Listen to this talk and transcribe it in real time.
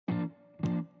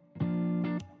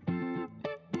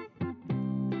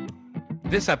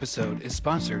This episode is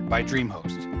sponsored by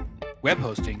DreamHost, web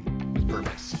hosting with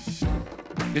purpose.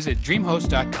 Visit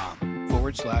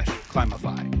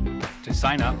dreamhost.com/Climify to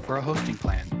sign up for a hosting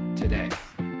plan today.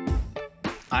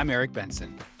 I'm Eric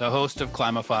Benson, the host of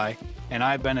Climify, and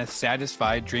I've been a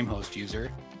satisfied DreamHost user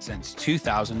since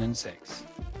 2006.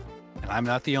 And I'm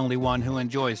not the only one who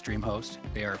enjoys DreamHost.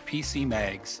 They are PC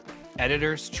Mag's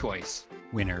Editor's Choice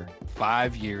winner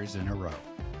 5 years in a row.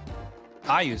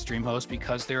 I use DreamHost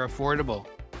because they're affordable,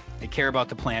 they care about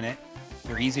the planet,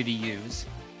 they're easy to use,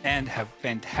 and have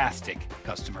fantastic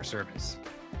customer service.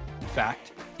 In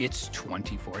fact, it's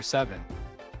 24/7.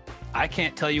 I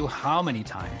can't tell you how many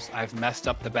times I've messed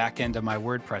up the back end of my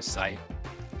WordPress site,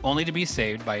 only to be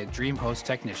saved by a DreamHost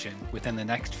technician within the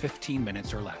next 15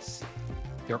 minutes or less.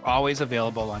 They're always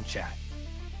available on chat.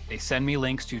 They send me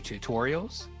links to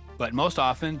tutorials, but most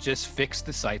often just fix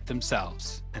the site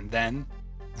themselves. And then,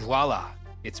 voila,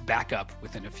 it's back up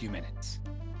within a few minutes.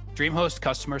 DreamHost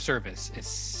customer service is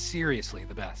seriously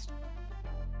the best.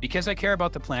 Because I care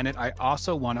about the planet, I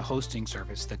also want a hosting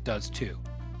service that does too.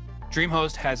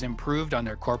 DreamHost has improved on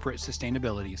their corporate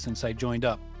sustainability since I joined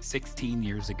up 16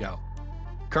 years ago.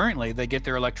 Currently, they get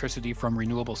their electricity from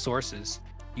renewable sources,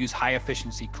 use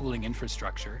high-efficiency cooling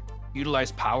infrastructure,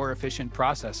 utilize power-efficient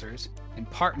processors, and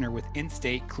partner with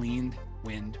in-state clean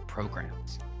wind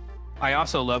programs. I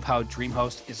also love how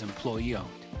DreamHost is employee-owned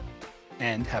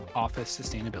and have office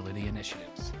sustainability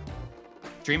initiatives.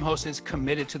 DreamHost is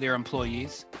committed to their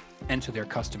employees and to their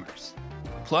customers.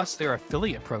 Plus, their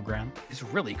affiliate program is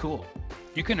really cool.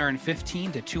 You can earn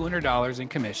 $15 to $200 in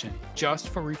commission just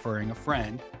for referring a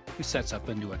friend who sets up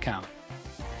a new account.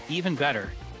 Even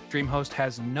better, DreamHost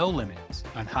has no limits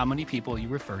on how many people you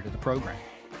refer to the program.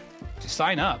 To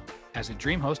sign up as a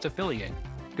DreamHost affiliate,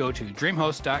 go to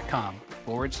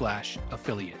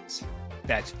dreamhost.com/affiliates.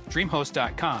 That's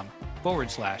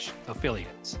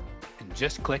dreamhost.com/affiliates. And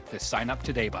just click the sign up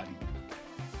today button.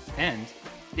 And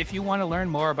if you want to learn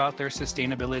more about their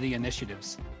sustainability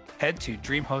initiatives, head to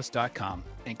dreamhost.com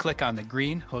and click on the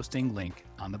green hosting link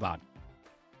on the bottom.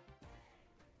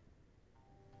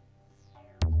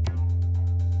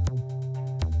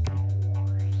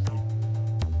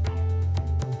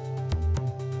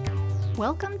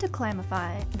 Welcome to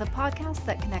Climify, the podcast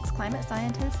that connects climate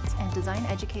scientists and design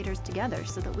educators together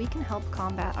so that we can help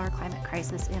combat our climate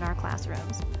crisis in our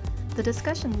classrooms. The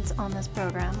discussions on this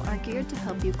program are geared to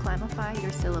help you climify your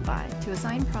syllabi to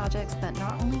assign projects that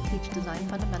not only teach design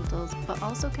fundamentals, but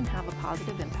also can have a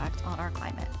positive impact on our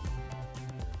climate.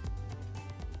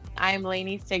 I'm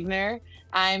Lainey Signer.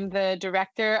 I'm the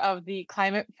director of the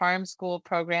Climate Farm School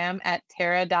program at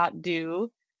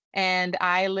Terra.do. And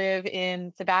I live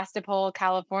in Sebastopol,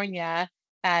 California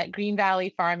at Green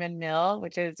Valley Farm and Mill,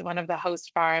 which is one of the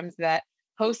host farms that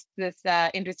hosts this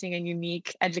interesting and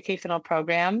unique educational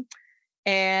program.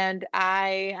 And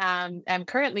I am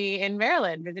currently in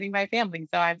Maryland visiting my family.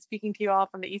 So I'm speaking to you all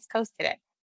from the East Coast today.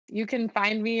 You can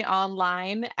find me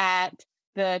online at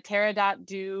the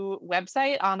Terra.do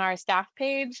website on our staff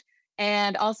page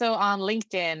and also on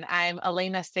LinkedIn. I'm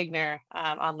Elena Signer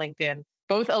on LinkedIn.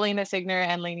 Both Elena Signer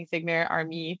and Lainey Signer are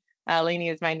me. Lainey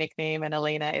is my nickname and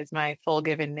Elena is my full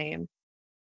given name.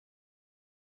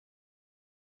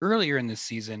 Earlier in this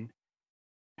season,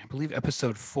 I believe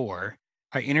episode 4,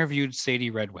 I interviewed Sadie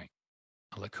Redwing,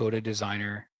 a Lakota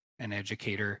designer and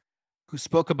educator who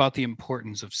spoke about the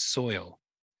importance of soil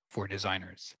for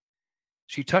designers.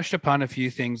 She touched upon a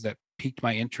few things that piqued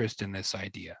my interest in this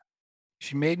idea.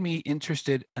 She made me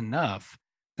interested enough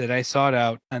that I sought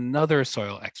out another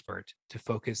soil expert to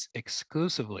focus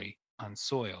exclusively on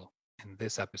soil in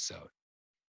this episode.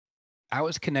 I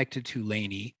was connected to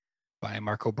Lainey by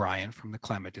Mark O'Brien from the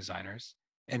Climate Designers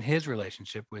and his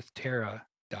relationship with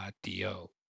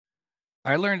Terra.do.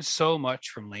 I learned so much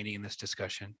from Lainey in this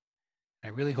discussion. I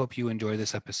really hope you enjoy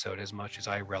this episode as much as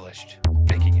I relished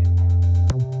making it.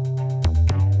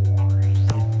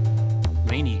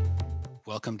 Lainey,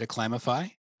 welcome to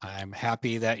Climify. I'm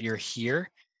happy that you're here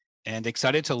and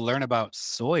excited to learn about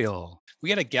soil. We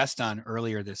had a guest on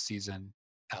earlier this season,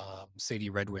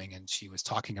 Sadie Redwing, and she was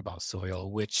talking about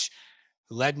soil, which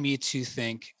led me to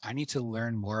think I need to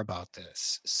learn more about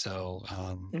this. So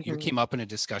you came up in a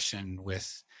discussion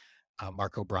with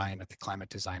Mark O'Brien at the Climate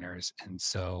Designers. And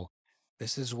so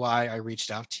this is why I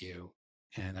reached out to you,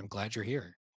 and I'm glad you're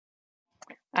here.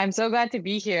 I'm so glad to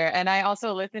be here. And I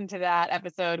also listened to that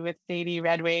episode with Sadie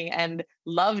Redwing and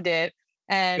loved it.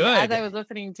 And Good. as I was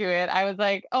listening to it, I was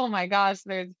like, oh my gosh,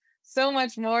 there's so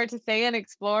much more to say and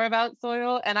explore about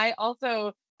soil. And I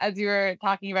also, as you were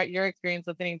talking about your experience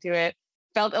listening to it,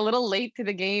 felt a little late to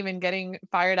the game and getting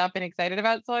fired up and excited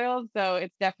about soil. So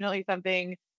it's definitely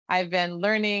something I've been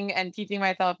learning and teaching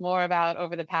myself more about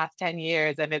over the past 10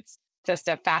 years. And it's just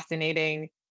a fascinating,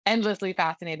 endlessly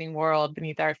fascinating world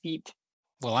beneath our feet.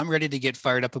 Well, I'm ready to get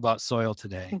fired up about soil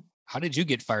today. How did you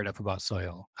get fired up about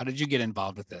soil? How did you get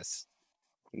involved with this?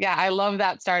 Yeah, I love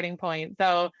that starting point.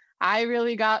 So I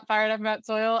really got fired up about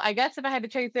soil. I guess if I had to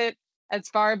trace it as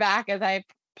far back as I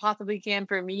possibly can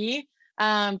for me,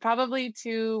 probably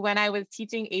to when I was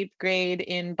teaching eighth grade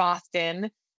in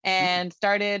Boston Mm, and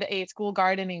started a school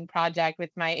gardening project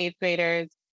with my eighth graders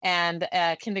and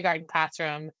a kindergarten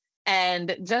classroom.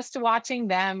 And just watching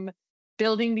them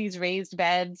building these raised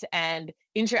beds and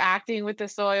interacting with the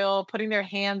soil, putting their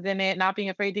hands in it, not being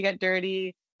afraid to get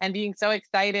dirty, and being so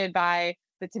excited by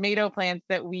the tomato plants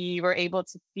that we were able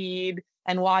to feed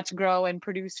and watch grow and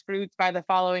produce fruits by the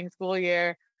following school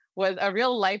year was a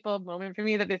real light bulb moment for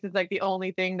me that this is like the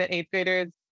only thing that eighth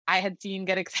graders I had seen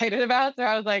get excited about. So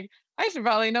I was like, I should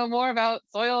probably know more about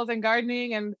soils and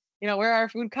gardening and where our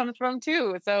food comes from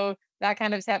too. So that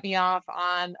kind of set me off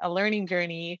on a learning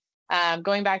journey,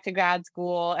 going back to grad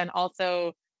school and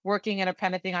also working and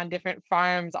apprenticing on different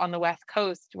farms on the West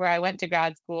Coast where I went to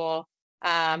grad school.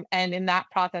 And in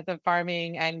that process of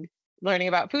farming and learning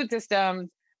about food systems,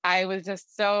 I was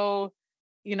just so,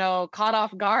 caught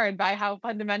off guard by how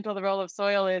fundamental the role of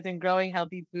soil is in growing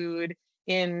healthy food,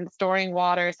 in storing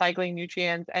water, cycling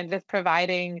nutrients, and just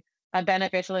providing a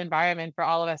beneficial environment for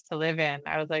all of us to live in.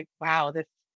 I was like, wow,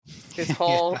 this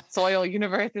whole yeah. soil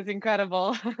universe is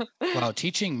incredible. Wow,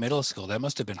 teaching middle school, that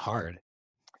must have been hard.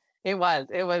 It was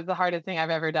the hardest thing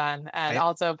I've ever done, and I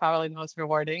also probably the most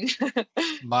rewarding.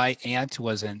 My aunt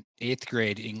was an eighth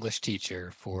grade English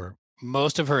teacher for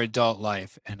most of her adult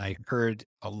life, and I heard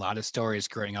a lot of stories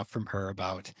growing up from her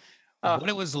about Oh, what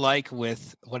it was like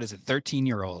with, what is it,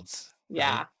 13-year-olds, right?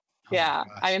 yeah. Oh my Yeah.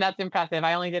 I gosh. mean, that's impressive.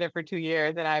 I only did it for 2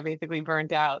 years and I basically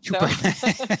burnt out. You So bring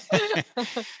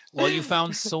Well, you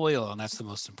found soil, and that's the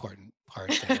most important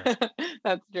part there.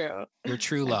 that's true. Your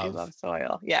true I do love. love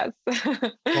soil. Yes.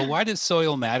 Well, why does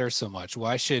soil matter so much?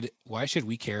 Why should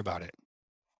we care about it?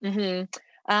 hmm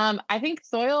I think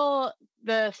soil,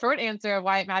 the short answer of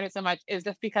why it matters so much is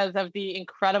just because of the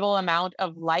incredible amount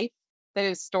of life that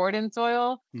is stored in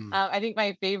soil. Hmm. I think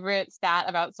my favorite stat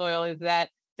about soil is that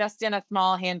just in a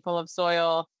small handful of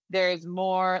soil, there's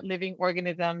more living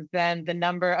organisms than the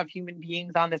number of human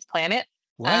beings on this planet.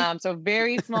 What? So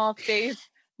very small space,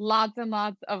 lots and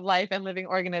lots of life and living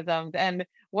organisms. And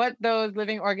what those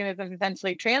living organisms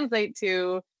essentially translate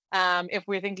to, if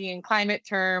we're thinking in climate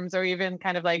terms or even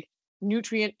kind of like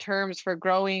nutrient terms for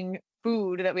growing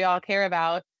food that we all care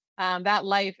about, that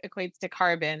life equates to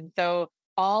carbon. So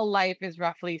all life is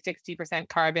roughly 60%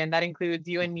 carbon. That includes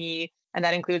you and me, and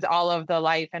that includes all of the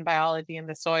life and biology in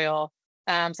the soil.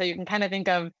 So you can kind of think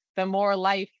of the more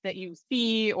life that you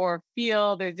see or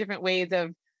feel, there's different ways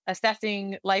of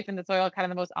assessing life in the soil. Kind of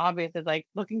the most obvious is like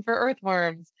looking for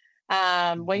earthworms.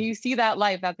 When Mhm. you see that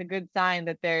life, that's a good sign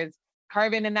that there's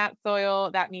carbon in that soil.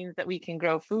 That means that we can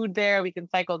grow food there, we can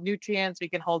cycle nutrients, we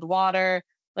can hold water.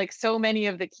 Like so many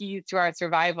of the keys to our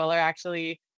survival are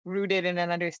actually rooted in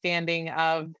an understanding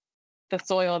of the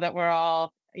soil that we're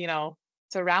all,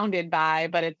 surrounded by,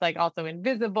 but it's like also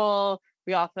invisible.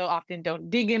 We also often don't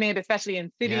dig in it, especially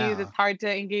in cities. Yeah. It's hard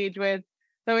to engage with.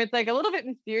 So it's like a little bit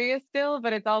mysterious still,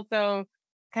 but it's also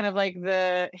kind of like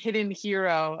the hidden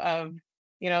hero of,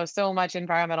 so much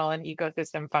environmental and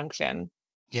ecosystem function.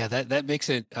 Yeah, that makes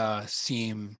it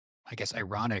seem, I guess,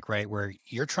 ironic, right? Where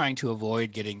you're trying to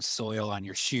avoid getting soil on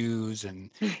your shoes and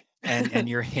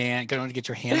your hand, going to get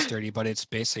your hands dirty, but it's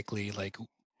basically like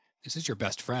this is your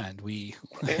best friend. We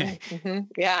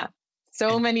Yeah.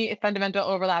 So and many fundamental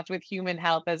overlaps with human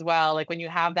health as well. Like when you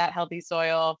have that healthy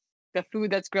soil, the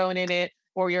food that's grown in it,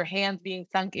 or your hands being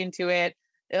sunk into it.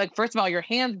 Like, first of all, your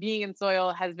hands being in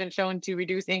soil has been shown to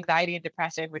reduce anxiety and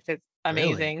depression, which is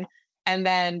really, amazing. And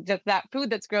then just that food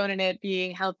that's grown in it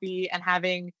being healthy and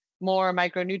having more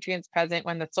micronutrients present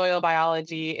when the soil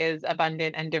biology is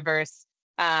abundant and diverse,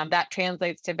 that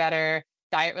translates to better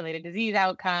diet related disease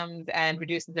outcomes and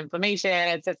reduces inflammation.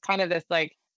 It's just kind of this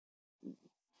like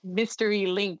mystery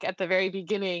link at the very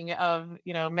beginning of,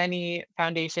 many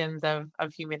foundations of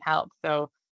human health. So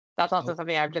that's also oh,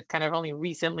 something I've just kind of only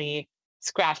recently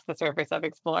scratched the surface of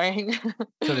exploring.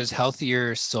 so does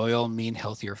healthier soil mean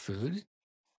healthier food?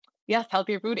 Yes,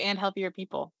 healthier food and healthier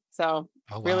people. So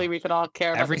Oh really wow. we should all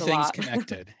care about this a Everything's lot.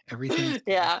 connected. Everything's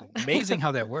Yeah. connected. Amazing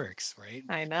how that works, right?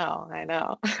 I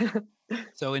know.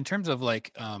 So in terms of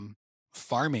like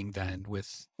farming then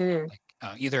with Mm, like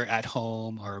either at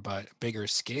home or about bigger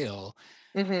scale,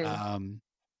 hmm um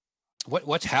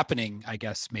what's happening, I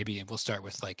guess maybe we'll start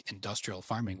with like industrial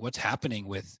farming. What's happening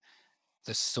with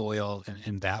the soil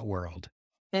in that world?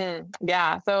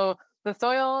 Yeah. So the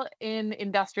soil in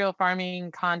industrial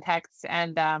farming contexts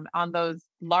and on those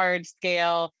large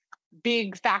scale,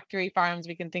 big factory farms,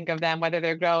 we can think of them, whether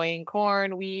they're growing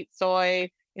corn, wheat, soy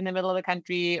in the middle of the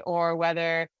country, or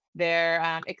whether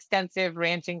they're extensive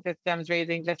ranching systems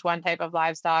raising just one type of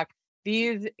livestock.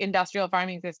 These industrial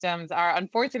farming systems are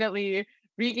unfortunately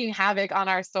wreaking havoc on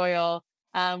our soil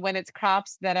when it's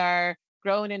crops that are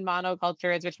grown in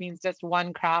monocultures, which means just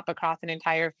one crop across an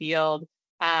entire field.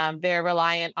 They're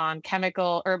reliant on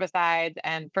chemical herbicides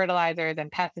and fertilizers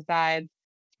and pesticides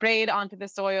sprayed onto the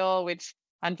soil, which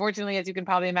unfortunately, as you can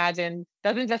probably imagine,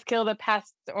 doesn't just kill the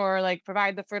pests or like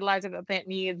provide the fertilizer that the plant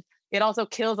needs. It also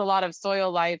kills a lot of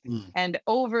soil life Mm. and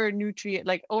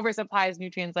oversupplies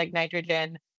nutrients like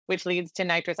nitrogen, which leads to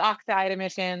nitrous oxide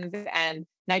emissions and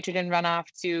nitrogen runoff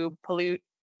to pollute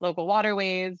local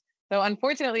waterways. So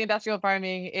unfortunately, industrial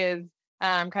farming is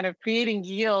kind of creating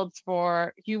yields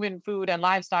for human food and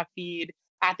livestock feed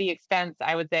at the expense,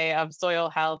 I would say, of soil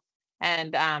health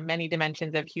and many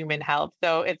dimensions of human health.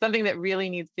 So it's something that really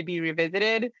needs to be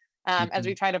revisited as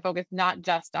we Mhm. try to focus not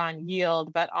just on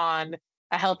yield, but on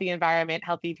a healthy environment,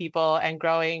 healthy people, and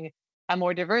growing a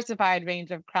more diversified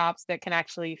range of crops that can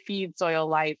actually feed soil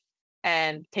life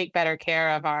and take better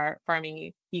care of our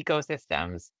farming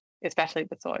ecosystems, especially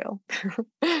the soil.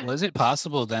 Well, is it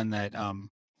possible then that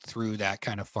through that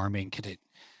kind of farming, could it,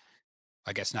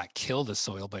 I guess, not kill the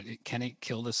soil, but can it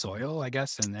kill the soil, I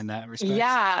guess, in that respect?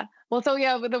 Yeah. Well, so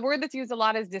yeah, the word that's used a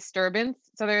lot is disturbance.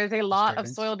 So there is a lot of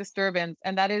Disturbance? soil disturbance,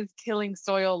 and that is killing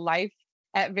soil life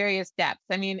at various depths.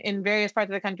 I mean, in various parts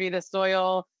of the country, the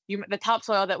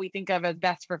topsoil that we think of as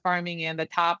best for farming in the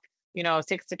top,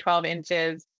 6 to 12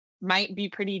 inches might be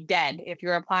pretty dead if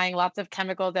you're applying lots of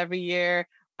chemicals every year,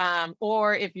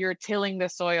 or if you're tilling the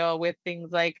soil with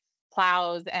things like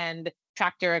plows and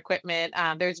tractor equipment.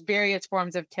 There's various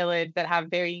forms of tillage that have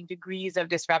varying degrees of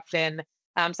disruption.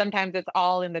 Sometimes it's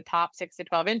all in the top 6 to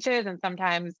 12 inches, and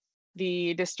sometimes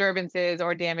the disturbances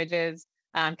or damages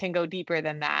can go deeper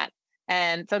than that.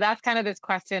 And so that's kind of this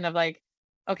question of like,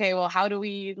 okay, well, how do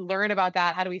we learn about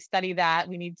that? How do we study that?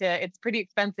 It's pretty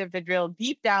expensive to drill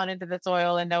deep down into the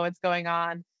soil and know what's going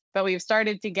on. But we've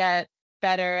started to get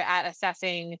better at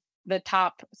assessing the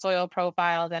top soil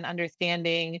profiles and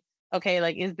understanding, okay,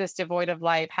 like, is this devoid of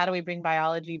life? How do we bring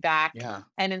biology back? Yeah.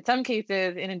 And in some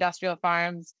cases, in industrial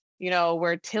farms,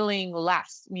 we're tilling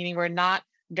less, meaning we're not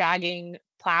dragging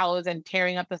plows and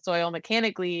tearing up the soil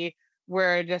mechanically.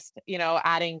 We're just,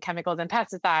 adding chemicals and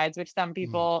pesticides, which some Mm.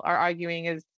 people are arguing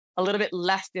is a little bit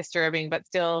less disturbing, but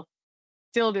still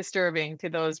disturbing to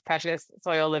those precious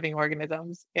soil living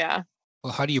organisms. Yeah.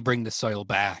 Well, how do you bring the soil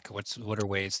back? What are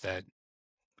ways that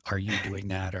are you doing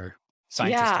that or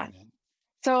scientists Yeah. doing that?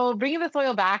 So bringing the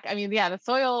soil back, I mean, yeah, the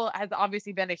soil has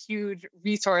obviously been a huge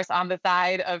resource on the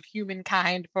side of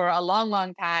humankind for a long,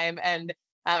 long time. And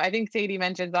I think Sadie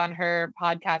mentions on her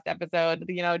podcast episode,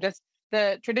 just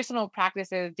the traditional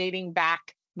practices dating back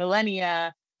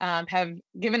millennia have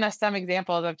given us some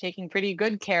examples of taking pretty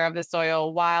good care of the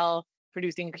soil while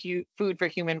producing food for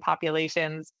human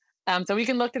populations. So we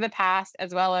can look to the past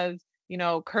as well as,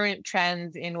 current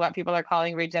trends in what people are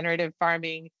calling regenerative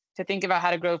farming to think about how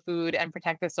to grow food and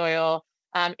protect the soil.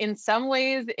 In some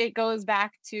ways, it goes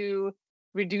back to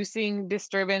reducing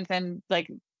disturbance and like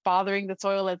bothering the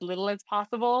soil as little as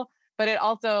possible. But it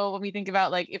also, when we think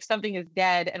about like if something is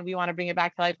dead and we want to bring it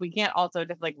back to life, we can't also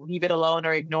just like leave it alone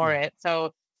or ignore Mm. it.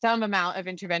 So some amount of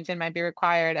intervention might be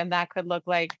required, and that could look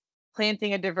like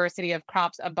planting a diversity of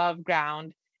crops above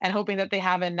ground and hoping that they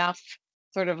have enough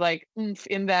sort of like oomph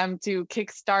in them to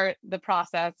kickstart the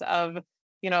process of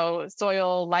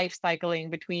soil life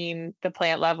cycling between the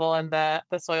plant level and the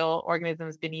soil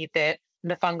organisms beneath it,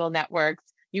 and the fungal networks.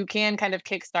 You can kind of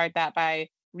kickstart that by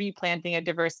replanting a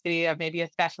diversity of maybe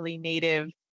especially native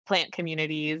plant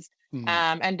communities.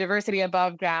 Mm. And diversity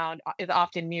above ground is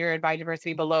often mirrored by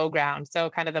diversity below ground. So,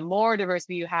 kind of the more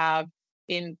diversity you have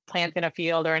in plants in a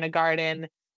field or in a garden,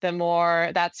 the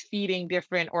more that's feeding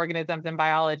different organisms and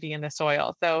biology in the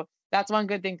soil. So, that's one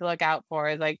good thing to look out for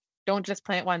is like, don't just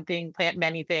plant one thing, plant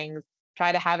many things.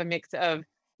 Try to have a mix of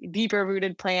deeper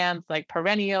rooted plants like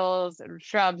perennials,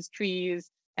 shrubs,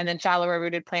 trees, and then shallower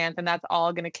rooted plants. And that's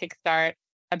all going to kickstart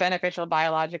a beneficial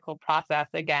biological process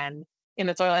again in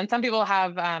the soil. And some people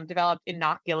have developed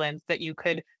inoculants that you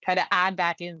could try to add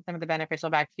back in some of the beneficial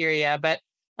bacteria. But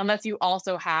unless you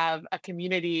also have a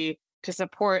community to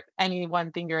support any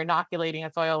one thing you're inoculating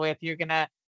a soil with,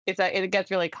 it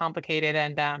gets really complicated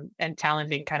and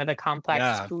challenging, kind of the complex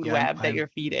Yeah, food yeah. web that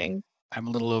you're feeding. I'm a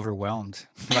little overwhelmed.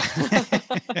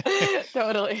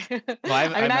 Totally. Well, I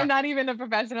mean, I'm I'm not. not even a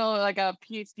professional, like a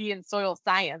PhD in soil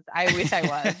science. I wish I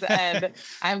was. And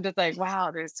I'm just like,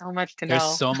 wow, there's so much to There's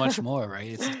know. so much more, right?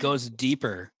 It goes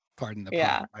deeper, pardon the pun,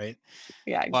 Yeah. right?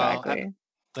 Yeah, Well, I'm exactly.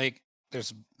 like,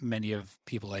 there's many of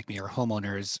people like me are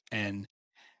homeowners, and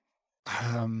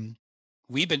um,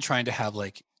 we've been trying to have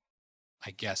like,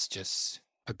 I guess, just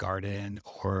a garden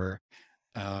or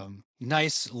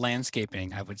nice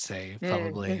landscaping, I would say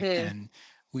probably. Mm-hmm. And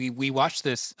we watched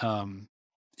this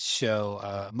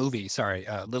movie, sorry,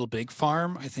 Little Big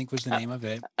Farm, I think was the name of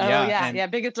it. Oh Yeah, yeah, and yeah.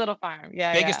 Biggest Little Farm.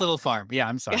 Yeah, Biggest yeah. Little Farm. Yeah,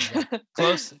 I'm sorry. Yeah,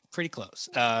 close, pretty close.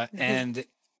 And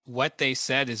what they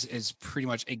said is pretty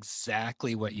much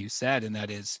exactly what you said, and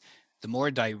that is the more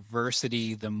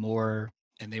diversity, the more.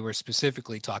 And they were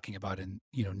specifically talking about in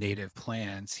native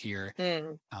plants here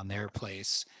Mm, on their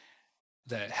place.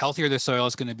 The healthier the soil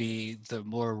is going to be, the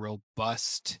more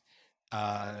robust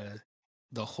uh,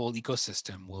 the whole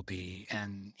ecosystem will be.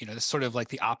 And it's sort of like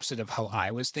the opposite of how I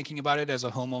was thinking about it as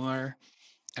a homeowner.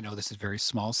 I know this is very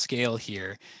small scale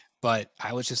here, but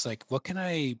I was just like, what can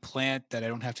I plant that I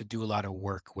don't have to do a lot of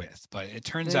work with? But it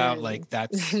turns out mm. like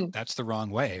that's the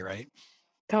wrong way, right?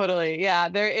 Totally. Yeah.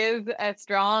 There is a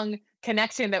strong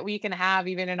connection that we can have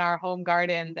even in our home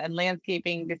gardens and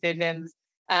landscaping decisions,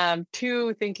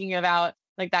 to thinking about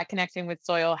like that connection with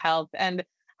soil health. And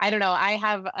I don't know, I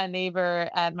have a neighbor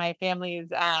at my family's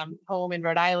home in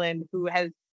Rhode Island who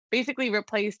has basically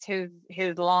replaced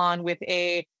his lawn with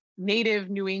a native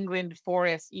New England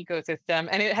forest ecosystem.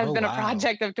 And it has Oh, been a wow.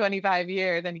 project of 25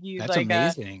 years. And he's That's like a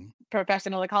amazing.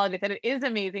 professional ecologist. And it is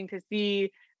amazing to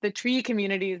see the tree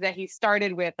communities that he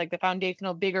started with, like the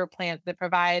foundational bigger plants that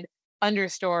provide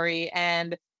understory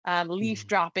and leaf Mhm.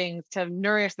 droppings to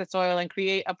nourish the soil and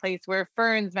create a place where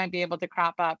ferns might be able to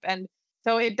crop up. And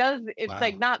so it's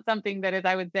like Wow. not something that is,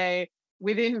 I would say,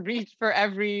 within reach for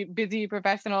every busy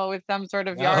professional with some sort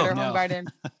of yard No, or home no. garden.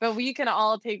 But we can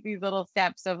all take these little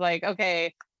steps of like,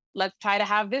 okay, let's try to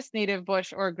have this native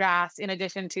bush or grass in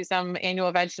addition to some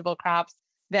annual vegetable crops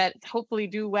that hopefully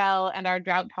do well and are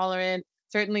drought tolerant.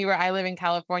 Certainly, where I live in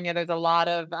California, there's a lot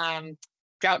of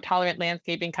drought tolerant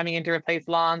landscaping coming in to replace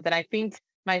lawns. And I think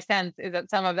my sense is that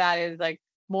some of that is like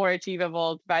more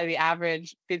achievable by the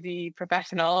average busy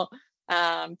professional,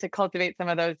 to cultivate some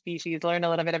of those species, learn a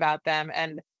little bit about them,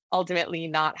 and ultimately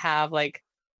not have like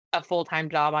a full time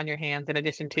job on your hands in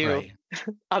addition to Right.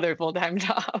 other full time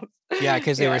jobs. Yeah,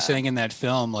 because they were Yeah. saying in that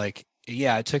film, like,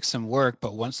 yeah, it took some work,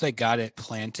 but once they got it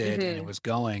planted and it Hmm. was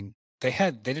going, they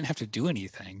didn't have to do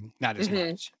anything, not as Hmm.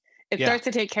 much. It Yeah. starts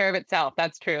to take care of itself.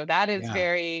 That's true. That is Yeah.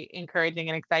 very encouraging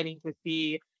and exciting to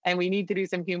see. And we need to do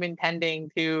some human tending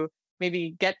to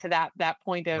maybe get to that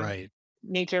point of Right.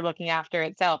 nature looking after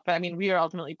itself. But I mean, we are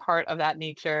ultimately part of that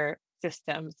nature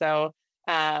system. So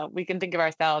we can think of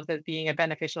ourselves as being a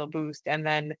beneficial boost and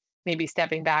then maybe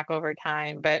stepping back over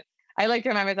time. But I like to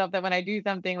remind myself that when I do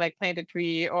something like plant a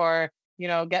tree or,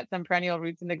 get some perennial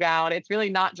roots in the ground, it's really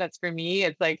not just for me.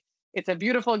 It's like it's a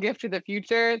beautiful gift to the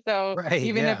future. So Right.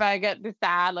 even if Yeah. I get this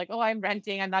sad, like, oh, I'm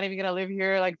renting, I'm not even gonna live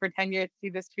here like for 10 years to see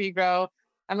this tree grow.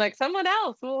 I'm like, someone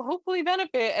else will hopefully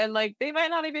benefit. And like they might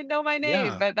not even know my name,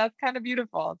 Yeah. but that's kind of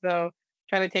beautiful. So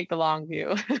try to take the long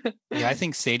view. Yeah, I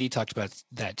think Sadie talked about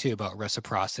that too, about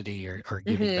reciprocity or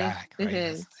giving Hmm. back, right? Hmm.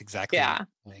 That's exactly what Yeah,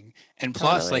 you're doing. And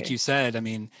plus, like totally. you said, I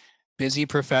mean, busy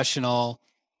professional,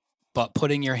 but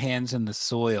putting your hands in the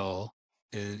soil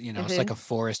is, it's like Hmm. a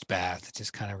forest bath. It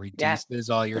just kind of Yes. reduces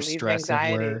all your Relieves stress of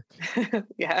anxiety. work.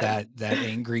 Yes. That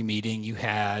angry meeting you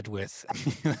had with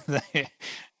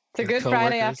It's a your good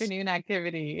Friday coworkers. afternoon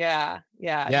activity. Yeah.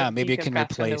 Yeah. Yeah, Just maybe it can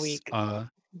decompress from the replace week.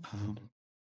 um,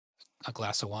 a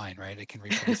glass of wine, right? It can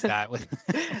replace that with.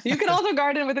 You can also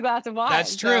garden with a glass of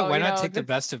That's wine. true. So, Why not take the just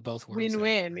best of both worlds there,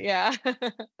 win-win. right? Yeah.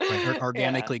 Right, Yeah.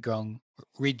 organically grown,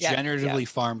 Yes, yes. regeneratively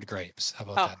farmed grapes. How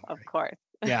about Oh, that, of right? course.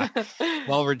 Yeah.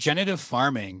 Well, regenerative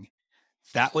farming,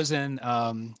 that was in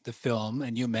the film,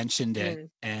 and you mentioned it. Mm.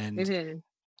 And Mhm.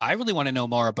 I really want to know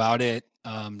more about it,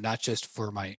 not just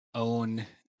for my own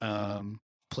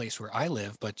place where I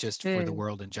live, but just for the Mm.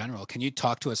 world in general. Can you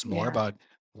talk to us more Yeah. about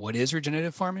what is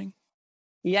regenerative farming?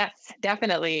 Yes,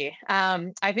 definitely.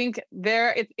 I think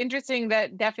it's interesting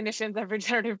that definitions of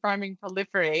regenerative farming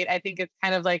proliferate. I think it's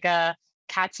kind of like a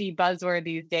catchy buzzword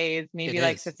these days, It maybe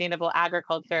like is. sustainable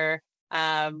agriculture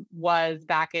was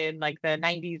back in like the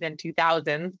 90s and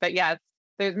 2000s. But yes,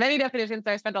 there's many definitions.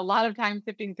 So I spent a lot of time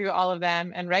sifting through all of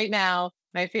them. And right now,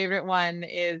 my favorite one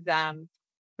is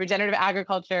regenerative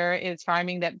agriculture is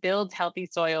farming that builds healthy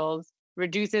soils,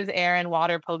 reduces air and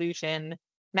water pollution,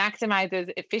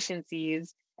 maximizes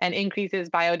efficiencies, and increases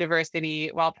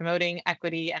biodiversity while promoting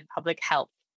equity and public health.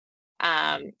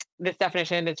 This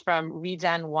definition is from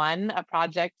Regen One, a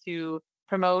project to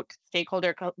promote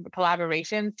stakeholder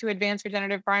collaborations to advance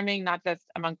regenerative farming, not just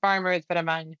among farmers, but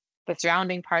among the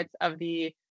surrounding parts of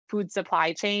the food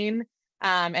supply chain.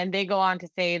 And they go on to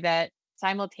say that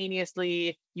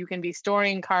simultaneously, you can be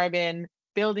storing carbon,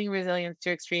 building resilience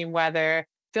to extreme weather,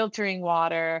 filtering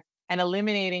water, and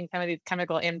eliminating some of these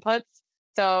chemical inputs.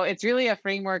 So it's really a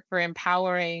framework for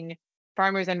empowering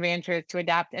farmers and ranchers to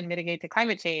adapt and mitigate to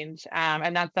climate change.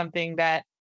 And that's something that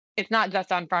it's not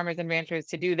just on farmers and ranchers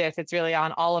to do this, it's really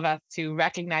on all of us to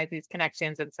recognize these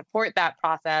connections and support that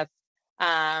process.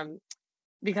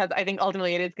 Because I think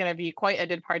ultimately it is going to be quite a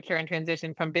departure and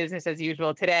transition from business as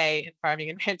usual today in farming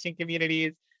and ranching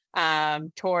communities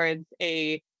towards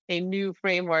a new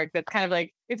framework that's kind of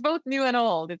like, it's both new and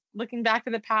old. It's looking back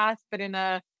to the past, but in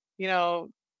a,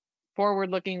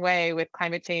 forward-looking way, with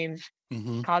climate change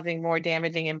causing more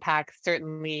damaging impacts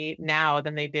certainly now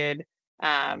than they did,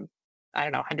 I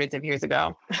don't know, hundreds of years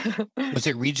ago. Was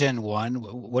it Regen One?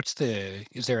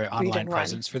 Is there an online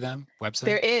presence for them? Website?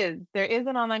 There is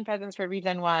an online presence for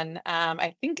Regen One.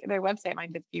 I think their website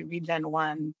might just be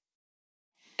regen1.com.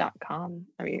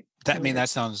 That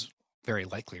sounds very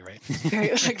likely, right?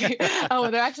 Very likely.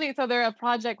 Oh, they're a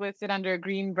project listed under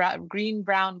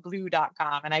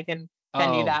greenbrownblue.com, and I can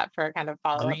send you that for kind of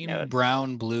follow-up notes.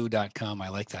 Greenbrownblue.com. I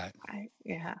like that.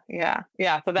 Yeah.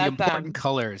 So that's the important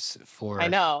colors for. I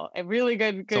know, a really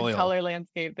good soil. color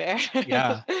landscape there.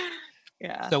 Yeah.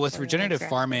 Yeah. So with regenerative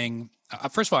farming,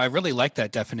 first of all, I really like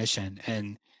that definition,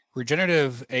 and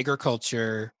regenerative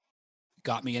agriculture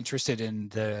got me interested in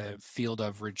the field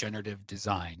of regenerative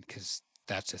design, because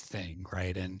that's a thing,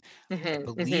 right? And I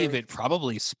believe it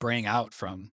probably sprang out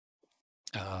from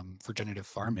regenerative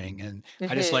farming, and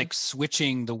I just like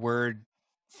switching the word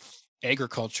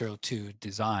agriculture to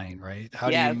design, right?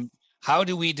 How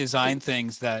do we design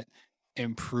things that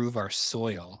improve our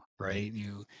soil, right?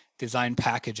 You design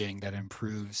packaging that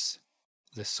improves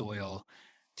the soil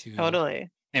to totally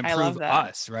improve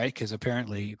us, right? Because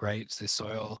apparently, right, the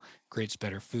soil creates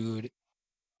better food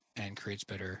and creates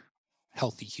better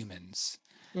healthy humans.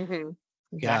 Exactly.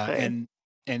 Yeah,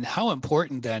 and how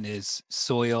important then is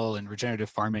soil and regenerative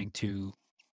farming to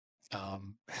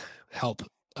help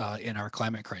in our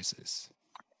climate crisis?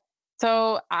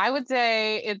 So I would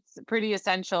say it's pretty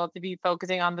essential to be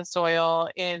focusing on the soil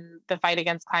in the fight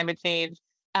against climate change.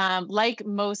 Like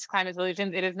most climate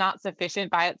solutions, it is not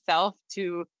sufficient by itself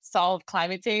to solve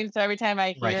climate change. So every time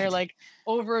I hear like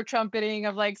over trumpeting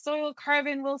of like soil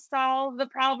carbon will solve the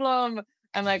problem,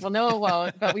 I'm like, well, no, it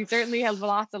won't. But we certainly have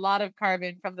lost a lot of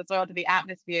carbon from the soil to the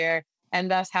atmosphere, and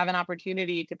thus have an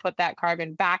opportunity to put that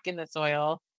carbon back in the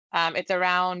soil. It's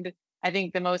around, I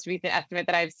think the most recent estimate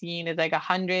that I've seen is like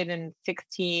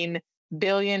 116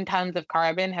 billion tons of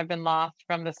carbon have been lost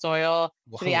from the soil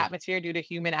to the atmosphere due to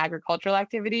human agricultural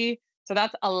activity. So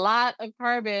that's a lot of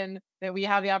carbon that we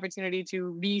have the opportunity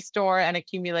to restore and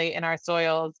accumulate in our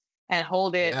soils and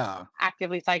hold it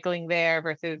actively cycling there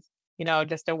versus,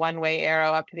 just a one-way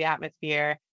arrow up to the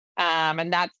atmosphere.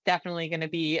 And that's definitely going to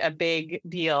be a big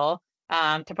deal.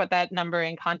 To put that number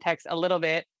in context a little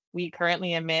bit, we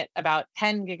currently emit about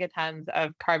 10 gigatons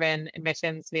of carbon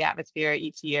emissions to the atmosphere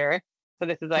each year. So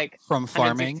this is like from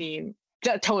farming,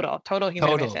 total human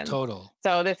emissions. Total.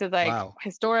 So this is like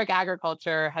historic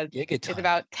agriculture it's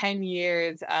about 11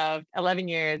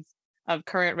 years of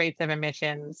current rates of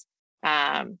emissions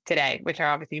today, which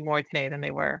are obviously more today than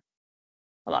they were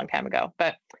a long time ago.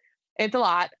 But it's a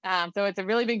lot. So it's a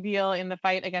really big deal in the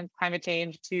fight against climate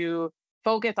change to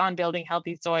focus on building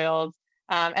healthy soils.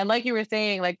 And like you were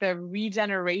saying, like the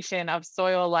regeneration of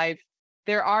soil life,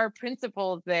 there are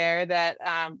principles there that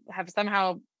have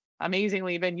somehow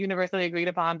amazingly been universally agreed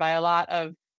upon by a lot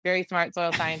of very smart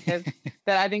soil scientists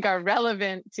that I think are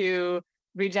relevant to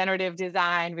regenerative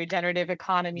design, regenerative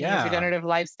economies, regenerative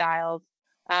lifestyles.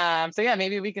 So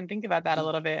maybe we can think about that a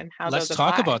little bit and how let's those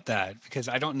talk apply. about that, because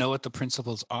I don't know what the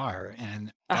principles are,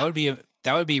 and that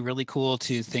would be really cool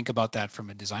to think about that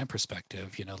from a design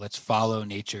perspective. Let's follow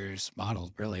nature's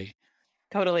model, really.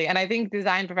 Totally. And I think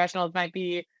design professionals might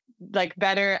be like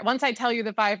better. Once I tell you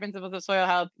the 5 principles of soil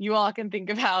health, you all can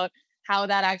think about how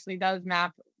that actually does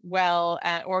map well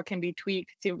or can be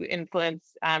tweaked to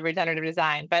influence regenerative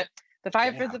design. But the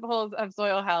 5 principles of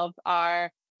soil health are: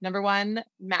 number 1,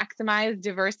 maximize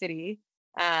diversity,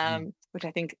 which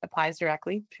I think applies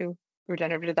directly to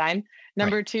regenerative design.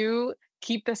 Number 2,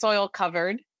 keep the soil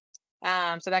covered.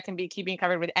 So that can be keeping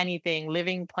covered with anything,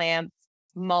 living plants,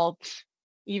 mulch,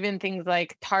 even things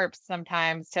like tarps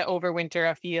sometimes to overwinter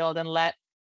a field and let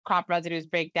crop residues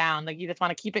break down. Like you just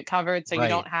want to keep it covered so you Right.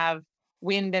 don't have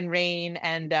wind and rain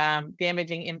and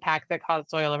damaging impacts that cause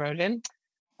soil erosion.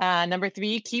 Number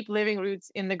 3, keep living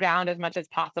roots in the ground as much as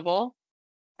possible.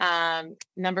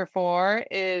 Number 4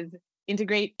 is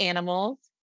integrate animals.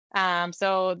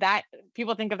 So that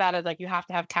people think of that as like you have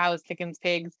to have cows, chickens,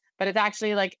 pigs, but it's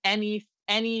actually like any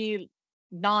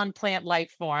non-plant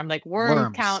life form, like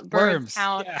worms count, birds Worms.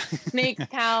 count, Yeah. snakes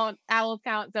count, owls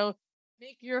count. So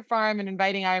make your farm an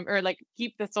inviting, or like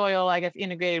keep the soil, I guess,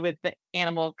 integrated with the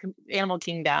animal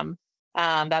kingdom.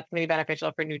 That's going to be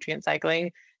beneficial for nutrient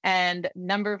cycling. And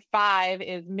number 5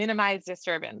 is minimize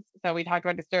disturbance. So we talked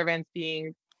about disturbance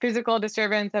being physical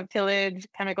disturbance of tillage,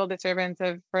 chemical disturbance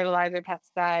of fertilizer,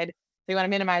 pesticide. So you want to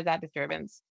minimize that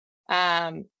disturbance.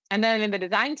 And then in the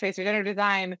design space, regenerative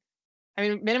design, I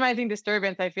mean, minimizing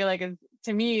disturbance, I feel like is,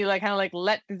 to me, like kind of like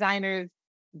let designers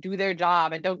do their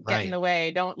job and don't get in Right. the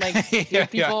way. Don't like Yeah,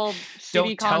 give people shitty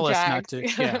Don't tell us not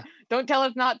contracts. to. Yeah. Don't tell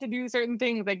us not to do certain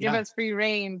things. Like give Yeah. us free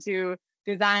reign to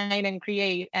design and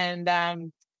create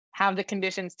and have the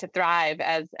conditions to thrive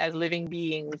as living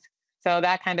beings. So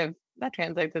that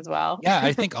translates as well. Yeah.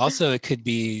 I think also it could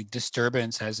be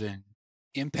disturbance as in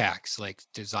impacts, like Mm.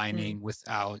 designing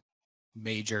without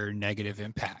major negative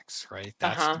impacts, right?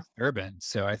 That's Uh-huh. disturbance.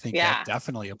 So I think Yeah. that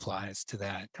definitely applies to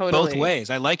that both Totally. ways.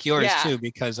 I like yours Yeah. too,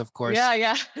 because of course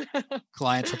Yeah.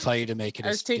 clients will tell you to make it I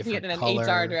a was taking it different in an color.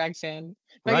 HR direction.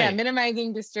 But yeah, Right.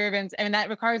 minimizing disturbance, and that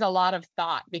requires a lot of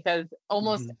thought because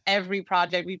almost Mhm. every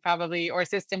project or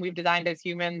system we've designed as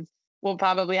humans will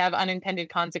probably have unintended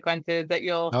consequences that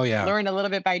you'll Oh yeah. learn a little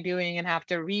bit by doing and have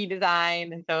to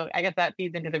redesign. And so I guess that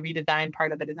feeds into the redesign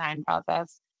part of the design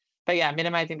process. But yeah,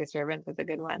 minimizing disturbance is a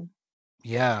good one.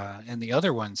 Yeah. And the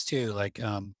other ones too, like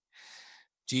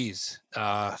let's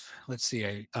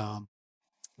see.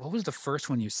 What was the first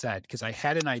one you said? Because I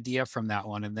had an idea from that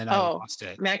one and then I lost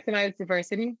it. Maximize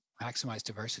diversity. Maximize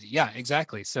diversity. Yeah,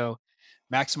 exactly. So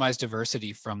maximize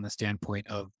diversity from the standpoint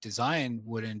of design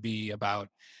wouldn't be about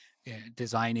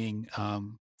designing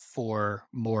for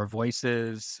more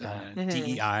voices,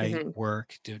 DEI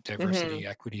work, diversity,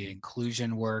 equity,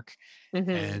 inclusion work.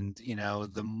 And,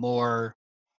 the more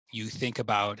you think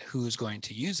about who's going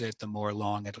to use it, the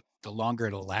longer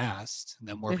it'll last, and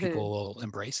the more people will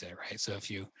embrace it, right? So if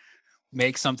you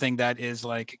make something that is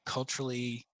like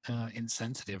culturally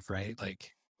insensitive, right?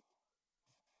 Like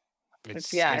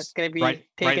it's going to be right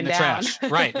taken in the down. trash.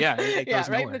 Right. Yeah. It goes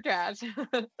right in nowhere. the trash.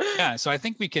 Yeah. So I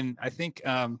think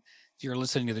if you're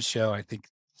listening to the show, I think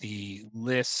the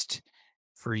list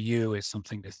for you is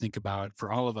something to think about,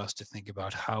 for all of us to think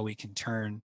about how we can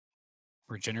turn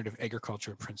regenerative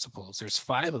agriculture principles. There's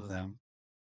 5 of them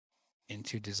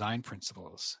into design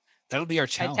principles. That'll be our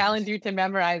challenge. I challenge you to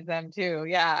memorize them too.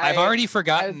 Yeah. I've already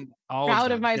forgotten all of them.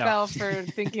 Proud of myself for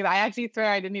thinking. I actually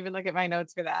swear I didn't even look at my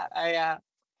notes for that. I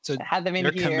had them in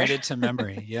you're here. Committed to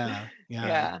memory. Yeah.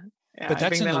 Yeah. But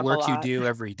that's in the work you do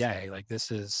every day. Like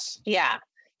this is. Yeah.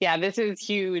 This is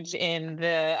huge in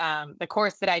the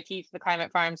course that I teach, the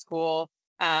Climate Farm School.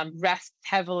 Rests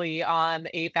heavily on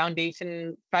a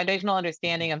foundational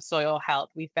understanding of soil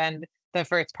health. We spend the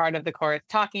first part of the course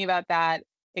talking about that,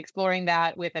 exploring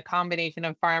that with a combination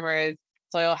of farmers,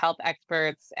 soil health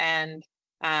experts, and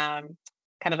kind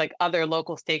of like other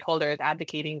local stakeholders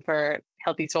advocating for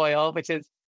healthy soil, which is,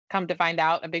 come to find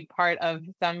out, a big part of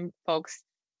some folks'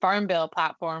 Farm Bill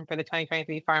platform for the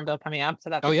 2023 Farm Bill coming up.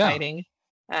 So that's exciting.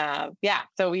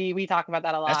 So we talk about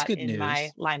that a lot in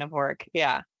my line of work.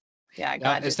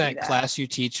 Is that class you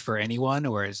teach for anyone,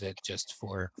 or is it just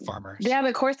for farmers? Yeah,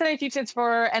 the course that I teach is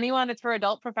for anyone. It's for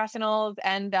adult professionals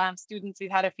and students.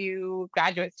 We've had a few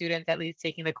graduate students at least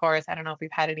taking the course. I don't know if we've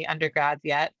had any undergrads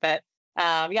yet, but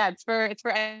it's for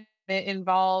it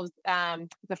involves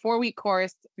the 4-week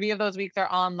course. 3 of those weeks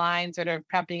are online, sort of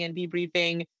prepping and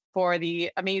debriefing for the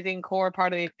amazing core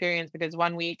part of the experience, which is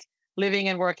 1 week living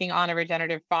and working on a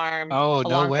regenerative farm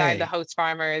alongside the host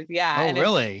farmers. Yeah. Oh,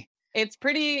 really? It's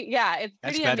pretty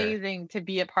amazing to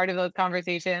be a part of those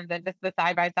conversations and just the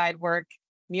side-by-side work,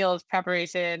 meals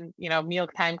preparation,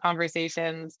 mealtime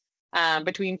conversations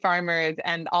between farmers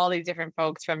and all these different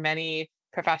folks from many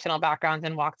professional backgrounds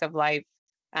and walks of life,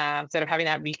 sort of having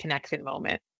that reconnection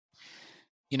moment.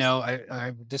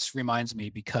 This reminds me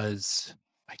because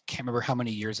I can't remember how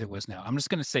many years it was now. I'm just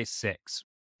going to say 6,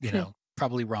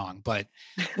 probably wrong, but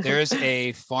there's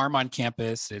a farm on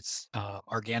campus. It's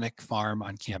organic farm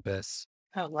on campus.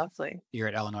 Oh, lovely. Here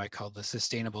at Illinois, called the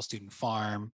Sustainable Student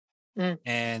Farm.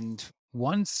 And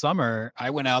one summer I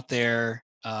went out there.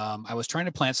 I was trying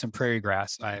to plant some prairie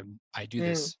grass. I do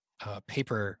this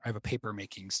paper. I have a paper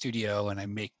making studio, and I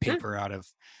make paper out of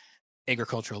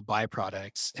agricultural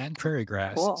byproducts and prairie Cool.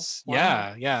 grasses.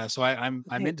 Wow. Yeah. So I'm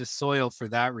Okay. into soil for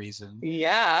that reason.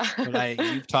 Yeah. But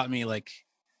you've taught me like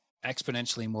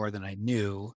exponentially more than I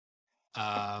knew.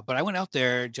 But I went out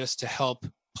there just to help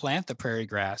plant the prairie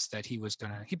grass that he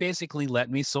basically let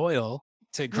me soil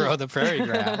to grow the prairie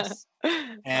grass.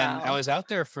 And I Wow. was out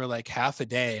there for like half a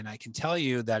day. And I can tell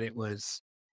you that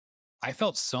I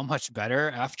felt so much better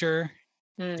after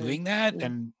Mm, doing that. mm,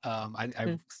 And I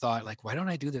mm. thought like, why don't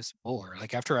I do this more?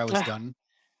 Like after I was Ah, done.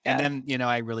 And yes. then,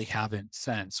 I really haven't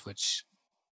since, which,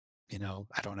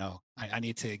 I don't know. I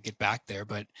need to get back there.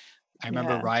 But I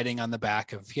remember Yeah. riding on the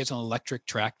back he has an electric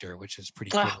tractor, which is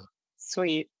pretty Ah, cool.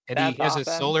 sweet. And he That's has his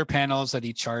awesome. solar panels that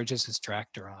he charges his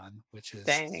tractor on, which is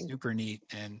Dang. super neat.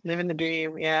 And Living the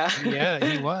dream. Yeah. yeah,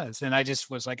 he was. And I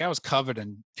just was like, I was covered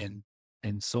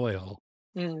in soil.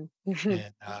 Mm.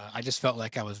 And I just felt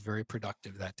like I was very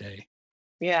productive that day.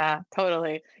 Yeah,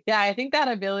 totally. Yeah, I think that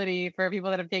ability for people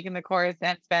that have taken the course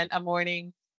and spent a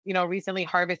morning, recently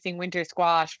harvesting winter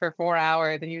squash for 4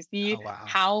 hours, and you see Oh, wow.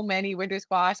 how many winter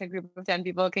squash a group of 10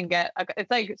 people can get.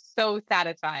 It's like so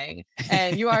satisfying.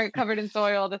 And you are covered in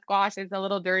soil. The squash is a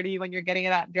little dirty when you're getting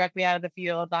it out directly out of the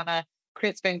field on a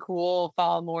crisp and cool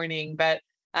fall morning, but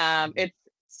Mhm. it's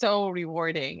so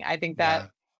rewarding. I think that Yeah.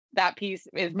 that piece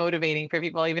is motivating for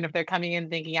people, even if they're coming in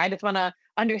thinking, I just want to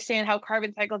understand how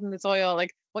carbon cycles in the soil.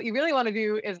 Like what you really want to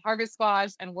do is harvest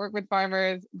squash and work with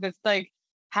farmers. That's like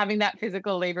having that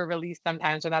physical labor release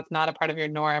sometimes when that's not a part of your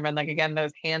norm. And like again,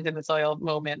 those hands in the soil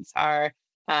moments are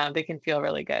they can feel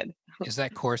really good. Is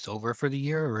that course over for the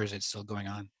year or is it still going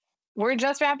on? We're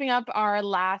just wrapping up our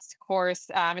last course.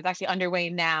 It's actually underway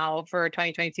now for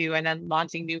 2022, and then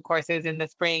launching new courses in the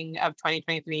spring of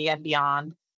 2023 and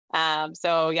beyond.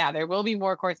 So yeah, there will be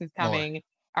more courses More. coming.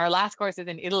 Our last course is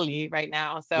in Italy right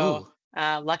now, so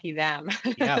Ooh. lucky them.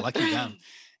 Yeah, lucky them.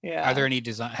 Are Yeah. there any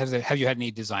have you had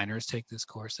any designers take this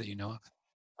course that you know of?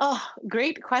 Oh,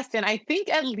 great question. I think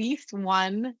at least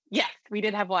one. Yes, we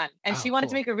did have one. And she Oh, wanted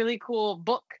to cool. make a really cool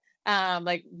book,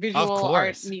 like Of visual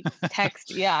art course. meets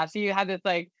text. Yeah. So you had this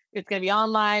like it's gonna be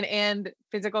online and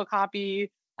physical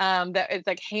copy. That it's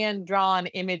like hand drawn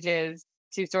images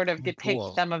to sort of Oh, depict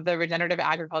cool. some of the regenerative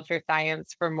agriculture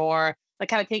science for more like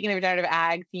kind of taking the regenerative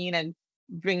ag scene and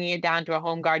bringing it down to a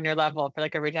home gardener level for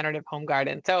like a regenerative home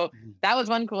garden. So Mhm. that was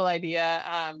one cool idea.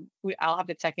 I'll have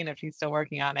to check in if she's still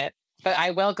working on it, but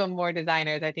I welcome more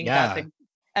designers. I think that's Yeah. like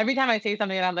every time I say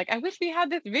something and I'm like, I wish we had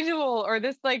this visual or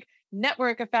this like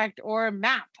network effect or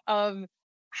map of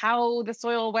how the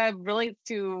soil web relates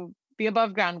to the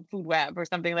above ground food web or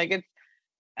something. Like it's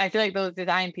I feel like those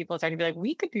design people starting to be like,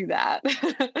 we could do that.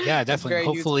 Yeah, It's definitely. very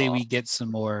Hopefully we useful. get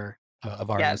some more of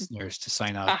our Yes. listeners to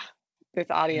sign up Ah, this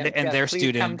audience. and Yes. their Please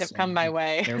students come my and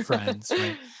way. their friends,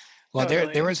 right? Well, there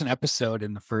Totally. was an episode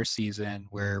in the first season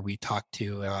where we talked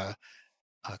to a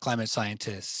climate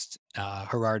scientist,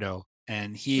 Gerardo,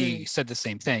 and he Mm, said the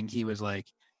same thing. He was like,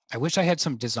 I wish I had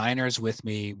some designers with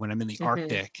me when I'm in the hmm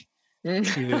Arctic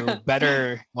to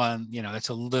better one, that's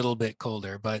a little bit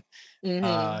colder, but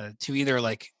hmm to either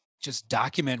like just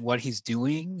document what he's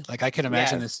doing. Like I can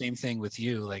imagine Yes. the same thing with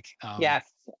you. Like,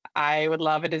 Yes, I would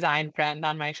love a design friend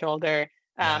on my shoulder,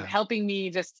 yeah. helping me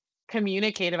just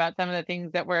communicate about some of the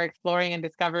things that we're exploring and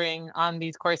discovering on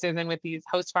these courses and with these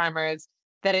host farmers.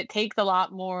 That it takes a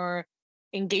lot more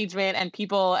engagement and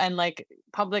people and like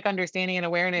public understanding and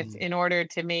awareness Mm, in order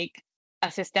to make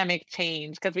a systemic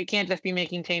change. Because we can't just be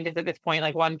making changes at this point,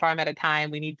 like one farm at a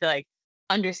time. We need to like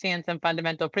understand some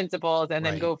fundamental principles and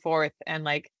then right. go forth and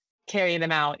like carry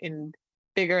them out in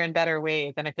bigger and better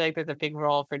ways. And I feel like there's a big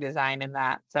role for design in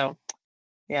that. So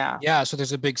yeah. Yeah. So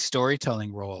there's a big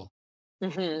storytelling role.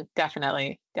 Definitely.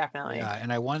 Yeah. Definitely.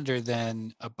 And I wonder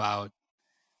then about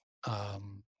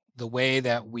um, the way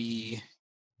that we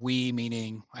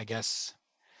meaning, I guess,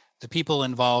 the people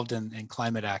involved in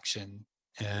climate action,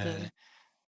 uh, Mhm.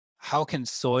 how can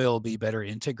soil be better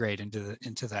integrated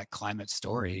into that climate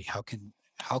story? How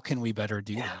can we better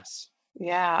do Yeah. this?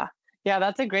 Yeah. Yeah.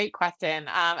 That's a great question.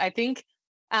 I think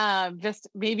just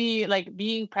maybe like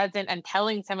being present and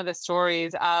telling some of the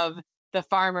stories of the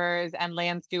farmers and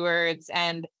land stewards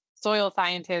and soil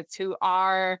scientists who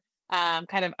are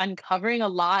kind of uncovering a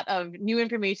lot of new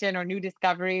information or new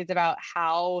discoveries about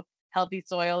how healthy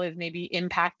soil is maybe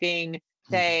impacting,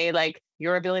 Mhm. say, like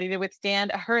your ability to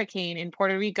withstand a hurricane in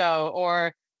Puerto Rico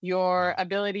or your Wow.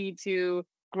 ability to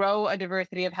grow a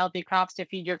diversity of healthy crops to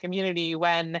feed your community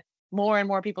when more and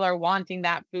more people are wanting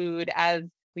that food as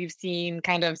we've seen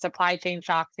kind of supply chain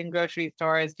shocks in grocery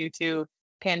stores due to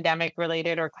pandemic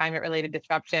related or climate related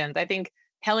disruptions. I think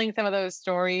telling some of those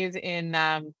stories in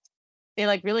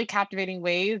like really captivating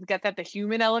ways gets at the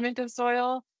human element of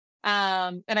soil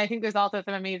And I think there's also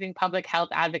some amazing public health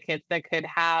advocates that could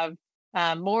have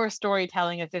more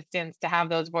storytelling assistance to have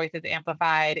those voices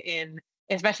amplified in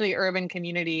especially urban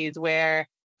communities where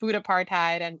food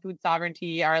apartheid and food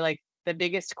sovereignty are like the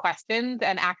biggest questions,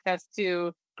 and access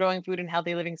to growing food and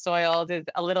healthy living soils is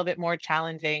a little bit more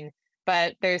challenging.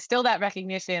 But there's still that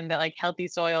recognition that like healthy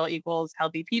soil equals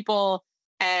healthy people,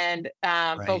 and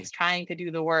Right. folks trying to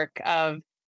do the work of,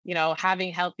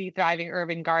 having healthy, thriving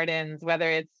urban gardens, whether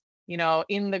it's,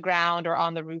 in the ground or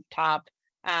on the rooftop.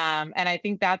 And I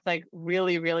think that's like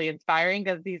really, really inspiring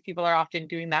because these people are often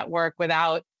doing that work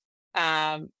without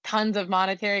tons of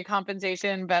monetary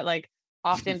compensation, but like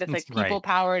often just like Right. people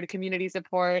powered community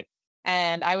support.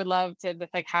 And I would love to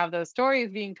just like have those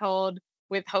stories being told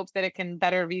with hopes that it can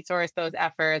better resource those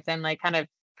efforts and like kind of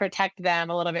protect them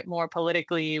a little bit more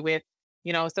politically with,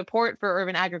 support for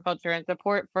urban agriculture and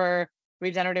support for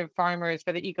regenerative farmers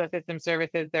for the ecosystem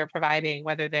services they're providing,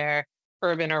 whether they're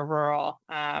urban or rural.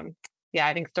 Yeah,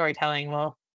 I think storytelling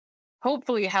will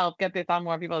hopefully help get this on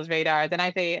more people's radars. And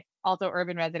I say also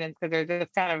urban residents because there's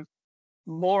just kind of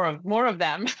more of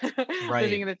them living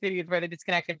Right. in the cities where the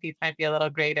disconnection piece might be a little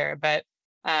greater. But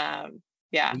um,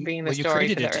 yeah, bringing the Well, you story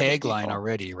to created a the urban tagline people.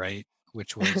 already, right?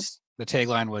 Which was the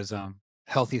tagline was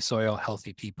healthy soil,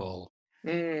 healthy people,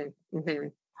 Mm-hmm.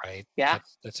 right? Yeah.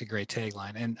 That's a great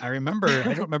tagline. And I remember,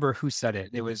 I don't remember who said it.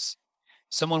 It was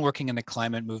someone working in the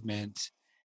climate movement,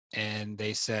 and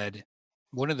they said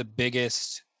one of the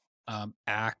biggest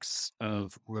acts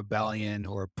of rebellion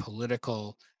or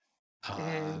political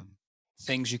Mm. um,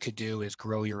 things you could do is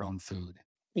grow your own food.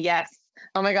 Yes.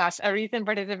 Oh my gosh. A recent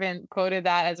participant quoted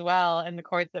that as well in the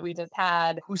course that we just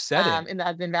had Who said it? in the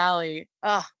Hudson Valley.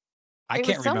 Ugh, I it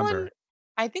was can't someone, remember.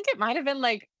 I think it might have been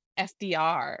like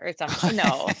FDR or something.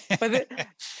 No, was it?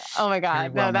 Oh my Very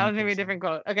God. No, that well-known was maybe a person. different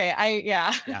quote. Okay.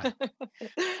 Yeah. Yeah.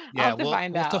 I'll Yeah, have to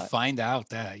find we'll have to out. find out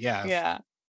that. Yeah. Yeah,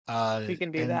 we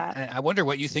can do that. And I wonder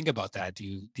what you think about that. Do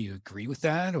you agree with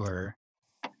that or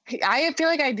I feel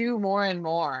like I do more and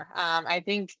more. I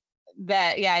think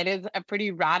that yeah, it is a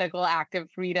pretty radical act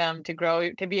of freedom to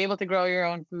grow, to be able to grow your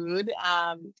own food.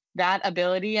 That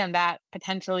ability and that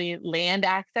potentially land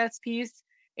access piece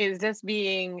is just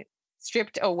being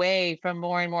stripped away from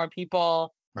more and more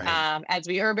people right? as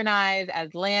we urbanize,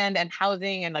 as land and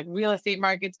housing and like real estate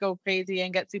markets go crazy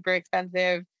and get super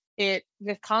expensive. It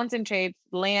just concentrates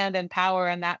land and power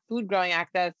and that food growing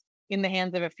access in the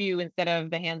hands of a few instead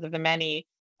of the hands of the many.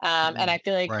 And I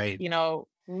feel like, Right.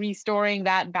 restoring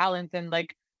that balance and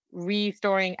like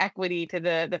restoring equity to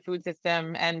the food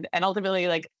system and ultimately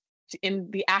like in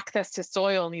the access to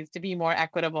soil needs to be more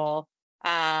equitable.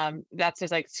 That's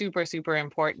just like super, super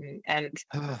important. And,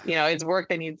 it's work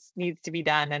that needs to be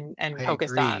done and I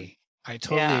focused on. agree. I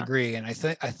totally Yeah. agree. And I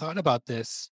thought about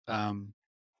this.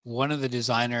 One of the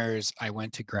designers I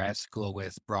went to grad school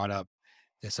with brought up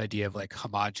this idea of like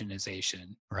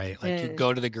homogenization, right? Like you Mm,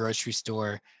 go to the grocery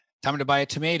store, time to buy a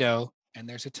tomato, and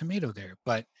there's a tomato there.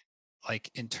 But like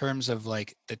in terms of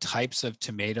like the types of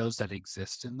tomatoes that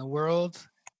exist in the world,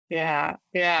 yeah.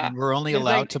 Yeah. and we're only There's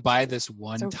allowed like to buy this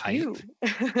one so type. few.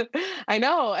 I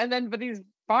know. And then, but these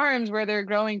farms where they're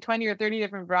growing 20 or 30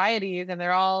 different varieties and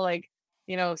they're all like,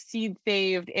 seed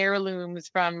saved heirlooms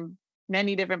from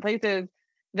many different places,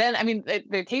 then, I mean,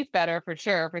 they taste better for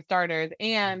sure, for starters.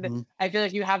 And Mhm. I feel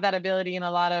like you have that ability in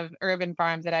a lot of urban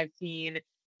farms that I've seen.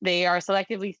 They are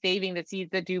selectively saving the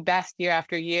seeds that do best year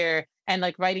after year and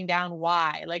like writing down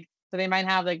why. Like, so they might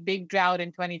have like big drought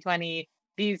in 2020.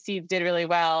 These seeds did really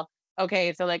well.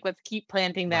 Okay, so like let's keep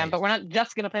planting them, Right. but we're not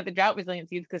just gonna plant the drought resilient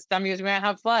seeds because some years we might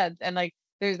have floods and like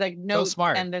there's like So notes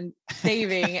smart. and then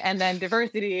saving and then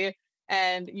diversity,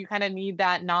 and you kind of need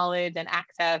that knowledge and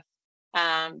access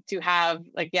to have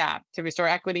like yeah, to restore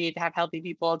equity, to have healthy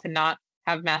people, to not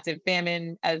have massive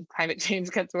famine as climate change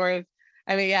gets worse.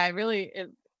 I mean, yeah, it really is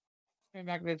coming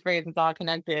back to this phrase, it's all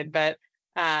connected, but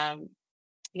um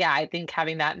yeah, I think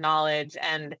having that knowledge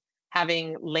and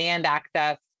having land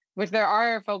access, which there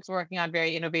are folks working on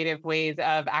very innovative ways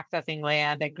of accessing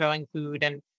land and growing food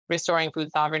and restoring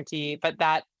food sovereignty, but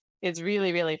that is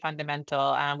really, really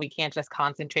fundamental. We can't just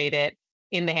concentrate it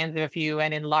in the hands of a few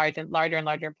and in large and larger and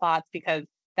larger plots because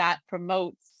that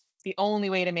promotes the only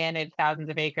way to manage thousands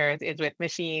of acres is with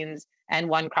machines and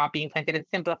one crop being planted and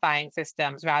simplifying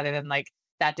systems rather than like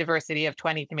that diversity of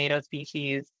 20 tomato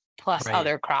species plus Right.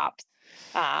 other crops.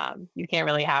 You can't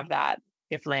really have that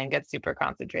if land gets super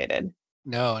concentrated.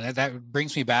 No, and that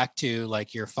brings me back to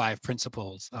like your 5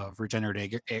 principles of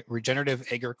regenerative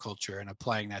agriculture and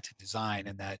applying that to design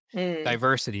and that Mm,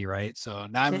 diversity, right? So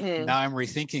now I'm hmm now I'm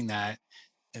rethinking that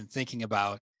and thinking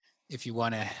about if you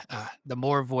want to, the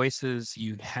more voices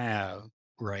you have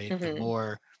right? The Mm-hmm.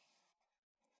 more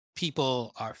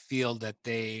people feel that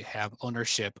they have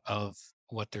ownership of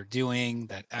what they're doing,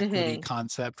 that equity Mm-hmm.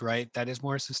 concept, right? That is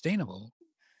more sustainable.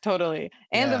 Totally.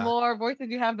 And the Yeah. more voices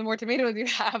you have, the more tomatoes you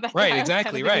have. That's what Right, I was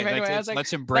kind exactly, of thinking right. right Like away. I was it's like,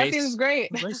 let's that seems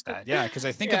great. embrace that. Yeah, because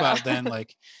I think Yeah. about then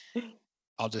like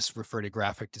I'll just refer to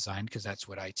graphic design because that's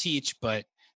what I teach, but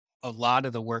a lot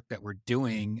of the work that we're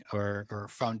doing or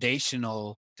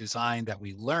foundational design that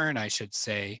we learn, I should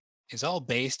say, is all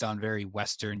based on very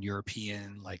Western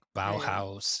European, like Mm,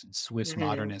 Bauhaus and Swiss mhm,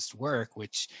 modernist work,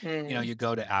 which, mm, you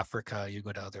go to Africa, you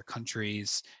go to other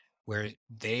countries where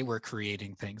they were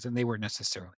creating things and they weren't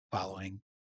necessarily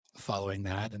following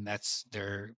that. And that's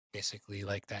they're basically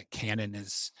like that canon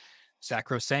is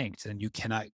sacrosanct and you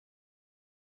cannot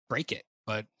break it,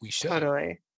 but we should,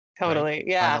 totally. right? Totally.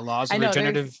 By Yeah. the laws I of know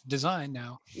there's regenerative design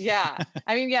now. yeah.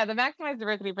 I mean, yeah, the maximize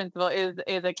diversity principle is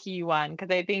a key one because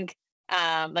I think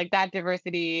like that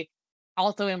diversity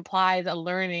also implies a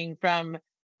learning from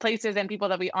places and people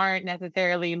that we aren't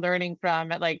necessarily learning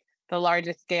from at like the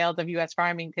largest scales of US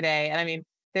farming today. And I mean,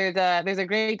 there's a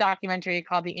great documentary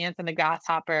called The Ants and the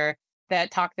Grasshopper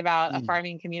that talks about a Mm,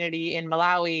 farming community in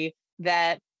Malawi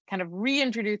that kind of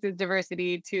reintroduces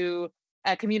diversity to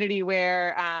a community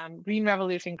where green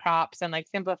revolution crops and like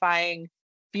simplifying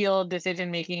field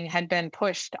decision making had been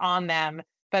pushed on them.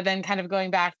 But then, kind of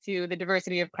going back to the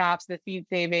diversity of crops, the seed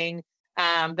saving,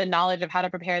 the knowledge of how to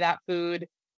prepare that food,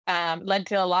 led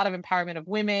to a lot of empowerment of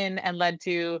women and led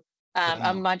to a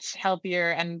wow. much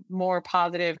healthier and more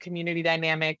positive community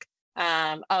dynamic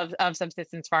of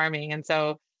subsistence farming. And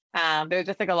so there's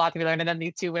just like a lot to be learned. And then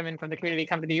these two women from the community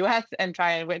come to the US and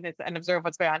try and witness and observe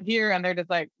what's going on here. And they're just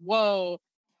like, whoa,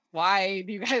 why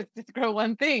do you guys just grow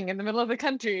one thing in the middle of the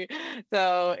country?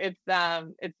 So it's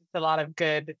just a lot of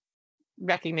good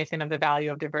recognition of the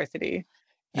value of diversity.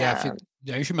 Yeah, Um,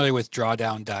 are you familiar with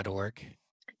drawdown.org?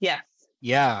 yes.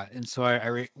 Yeah, and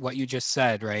so what you just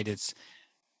said, right? It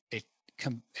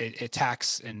it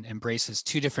attacks and embraces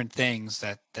two different things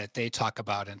that they talk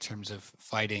about in terms of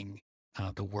fighting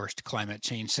the worst climate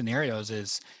change scenarios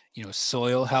is,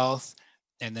 soil health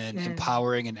and then Mm.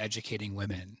 empowering and educating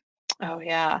women. Oh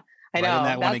yeah. I Right in know.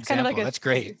 that one That's kind of like example. a That's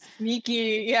great.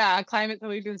 sneaky, yeah, climate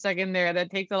solution stuck in there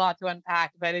that takes a lot to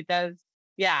unpack, but it does,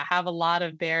 yeah, have a lot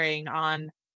of bearing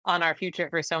on our future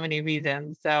for so many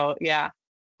reasons. So yeah,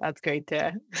 that's great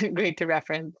to great to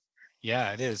reference.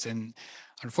 Yeah, it is. And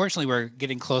unfortunately, we're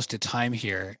getting close to time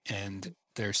here, and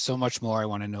there's so much more I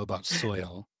want to know about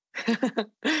soil.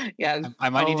 Yes, I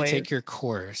might need to always. take your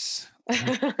course.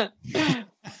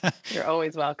 You're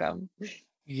always welcome.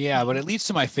 Yeah, but it leads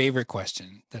to my favorite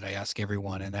question that I ask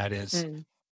everyone, and that is Mm,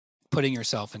 putting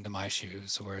yourself into my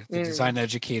shoes or the mm, design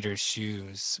educator's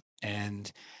shoes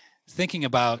and thinking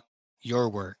about your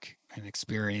work and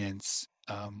experience.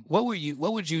 What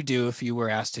would you do if you were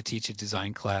asked to teach a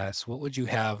design class? What would you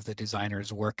have the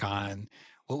designers work on?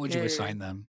 What would you mm, assign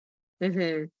them?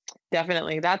 mhm.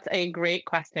 Definitely. That's a great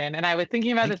question. And I was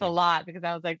thinking about this Thank a you. lot because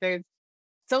I was like, there's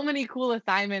so many cool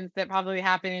assignments that probably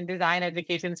happen in design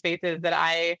education spaces that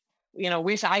I,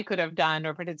 wish I could have done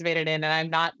or participated in,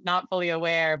 and I'm not fully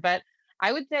aware. But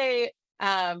I would say,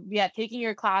 yeah, taking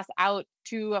your class out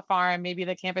to a farm, maybe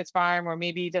the campus farm, or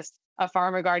maybe just a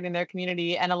farm or garden in their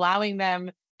community, and allowing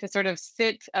them to sort of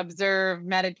sit, observe,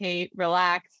 meditate,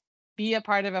 relax, be a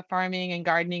part of a farming and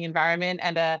gardening environment,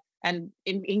 and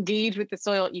engage with the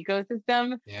soil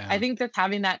ecosystem. I Yeah. think just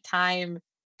having that time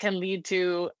can lead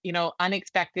to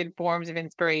unexpected forms of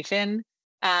inspiration,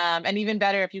 and even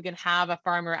better if you can have a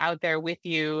farmer out there with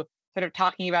you sort of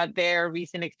talking about their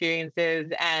recent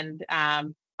experiences and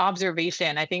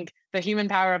observation. I think the human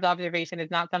power of observation is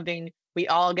not something we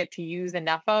all get to use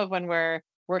enough of when we're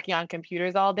working on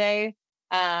computers all day.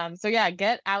 So yeah,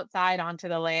 get outside onto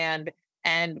the land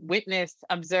and witness,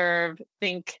 observe,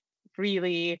 think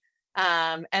freely,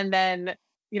 and then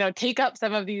take up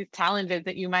some of these challenges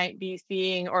that you might be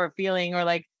seeing or feeling, or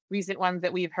like recent ones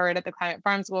that we've heard at the Climate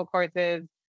Farm School courses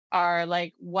are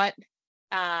like,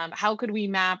 how could we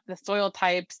map the soil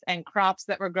types and crops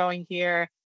that we're growing here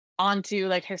onto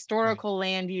like Right. historical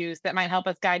land use that might help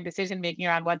us guide decision making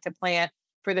around what to plant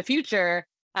for the future?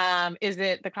 Is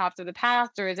it the crops of the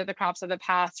past, or is it the crops of the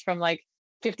past from like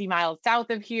 50 miles south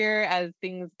of here as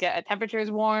things get temperatures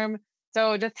warm?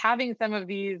 So just having some of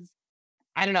these,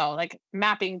 I don't know, like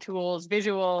mapping tools,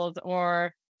 visuals,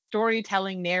 or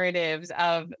storytelling narratives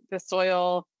of the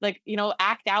soil, like,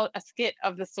 act out a skit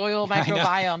of the soil I know.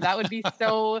 microbiome. That would be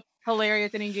so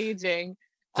hilarious and engaging.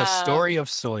 The story Um, of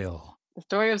soil, the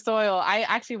story of soil. I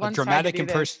actually a once tried to dramatic do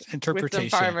this with some interpretation.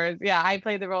 farmers. Yeah, I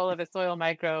played the role of a soil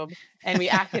microbe and we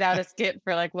acted out a skit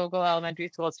for like local elementary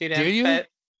school Do students. you? But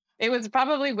it was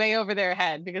probably way over their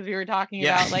head because we were talking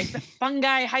Yeah. about like the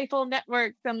fungi hyphal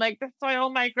networks and like the soil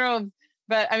microbes.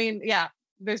 But I mean, yeah,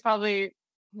 there's probably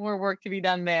more work to be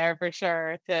done there for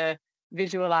sure to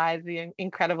visualize the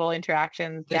incredible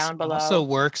interactions This down also below.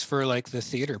 works for like the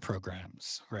theater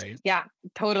programs, right? Yeah,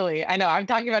 totally. I know I'm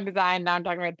talking about design, now I'm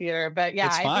talking about theater, but yeah,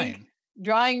 It's I think fine.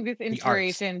 drawing this The arts.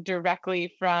 inspiration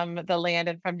directly from the land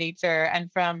and from nature and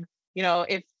from,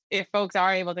 if folks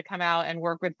are able to come out and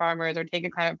work with farmers or take a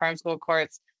climate farm school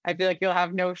course, I feel like you'll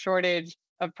have no shortage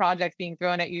of projects being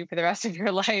thrown at you for the rest of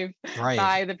your life Right.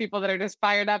 by the people that are just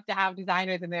fired up to have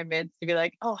designers in their midst to be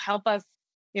like, oh, help us,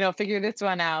 figure this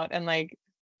one out. And like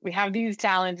we have these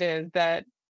challenges that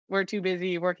we're too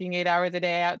busy working 8 hours a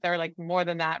day out there, like more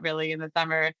than that really in the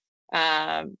summer,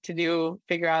 to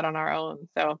figure out on our own.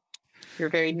 So you're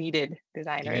very needed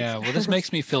designers. Yeah. Well, this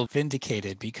makes me feel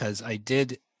vindicated because I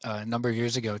did a number of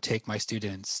years ago take my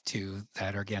students to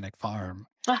that organic farm,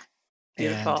 Ah,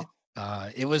 and beautiful.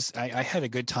 I had a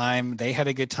good time. They had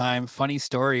a good time. Funny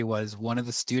story was one of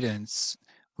the students,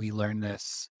 we learned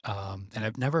this, and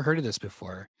I've never heard of this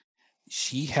before.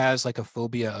 She has like a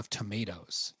phobia of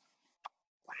tomatoes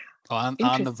on the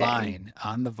Interesting. vine,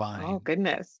 on the Oh vine,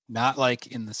 goodness. not like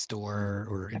in the store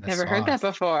or in I've the never heard that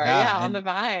sauce. before. Yeah, Yeah, on the and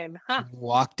vine. Huh.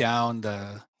 walked down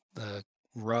the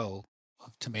row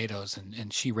of tomatoes,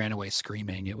 and she ran away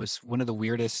screaming. It was one of the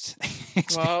weirdest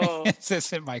Whoa.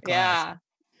 experiences in my class. Yeah.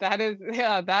 That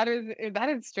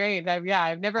is strange.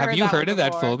 I've never Have heard you that one heard of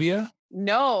that before. phobia?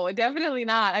 No, definitely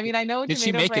not. I mean, I know Did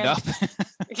she tomato make it up? plants.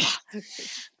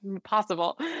 Yeah,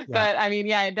 possible. Yeah. But I mean,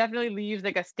 yeah, it definitely leaves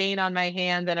like a stain on my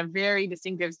hands and a very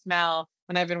distinctive smell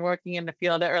when I've been working in the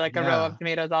field or like a row Yeah, of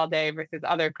tomatoes all day versus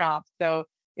other crops. So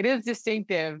it is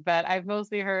distinctive, but I've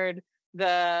mostly heard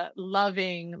the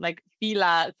loving, like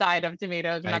Fila side of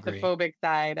tomatoes, I not the agree. phobic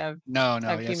side No, no,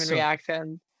 of yes. human So,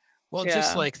 reactions. well,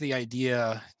 just Yeah. like the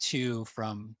idea too,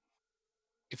 from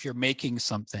if you're making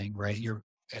something, right? You're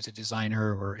as a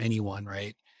designer or anyone,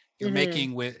 right? You're Hmm.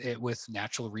 making with it with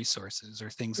natural resources or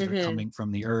things that are Hmm. coming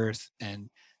from the earth, and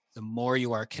the more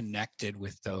you are connected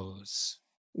with those,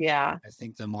 Yeah. I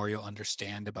think the more you'll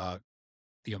understand about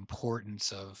the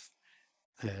importance of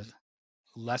the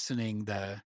lessening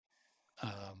the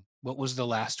what was the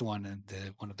last one and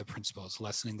the one of the principles,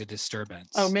 lessening the Oh,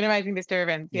 disturbance. minimizing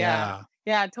disturbance. Yeah. Yeah,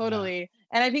 Yeah, yeah, totally.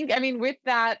 And I mean, with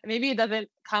that, maybe it doesn't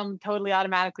come totally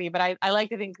automatically, but I like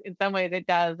to think in some ways it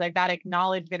does, like that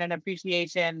acknowledgement and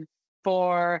appreciation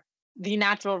for the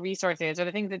natural resources or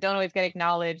the things that don't always get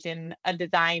acknowledged in a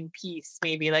design piece,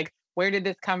 maybe like where did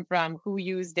this come from? Who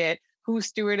used it? Who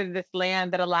stewarded this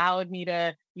land that allowed me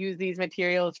to use these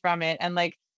materials from it? And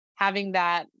like having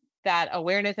that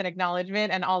awareness and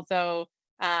acknowledgement, and also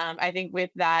I think with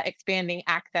that expanding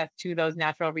access to those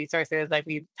natural resources, like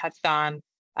we've touched on,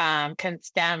 can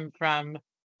stem from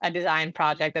a design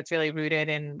project that's really rooted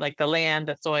in like the land,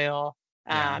 the soil,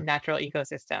 yeah. natural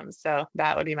ecosystems. So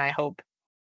that would be my hope.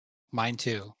 Mine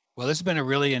too. Well, this has been a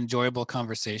really enjoyable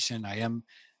conversation. I am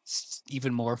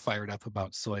even more fired up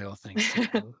about soil thanks to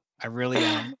you. I really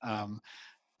am.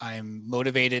 I'm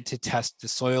motivated to test the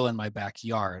soil in my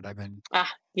backyard. I've been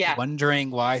Yeah.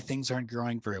 wondering why things aren't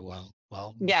growing very well.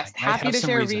 Well, Yes, I might happy have to some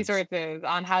share reasons. resources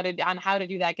on how to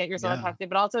do that, get your soil Yeah, tested,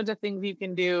 but also just things you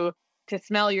can do to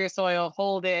smell your soil,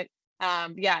 hold it.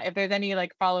 Yeah, if there's any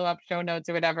like follow-up show notes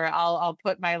or whatever, I'll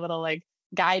put my little like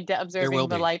guide to there will observing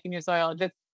the be. life in your soil.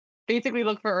 Just basically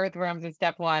look for earthworms in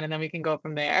step one, and then we can go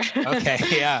from there. Okay,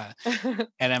 yeah.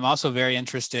 And I'm also very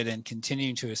interested in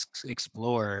continuing to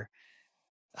explore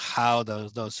how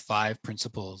those five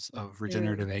principles of Mm,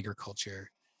 regenerative agriculture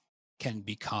can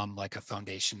become like a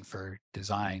foundation for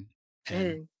design, and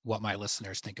mm, what my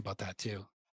listeners think about that too.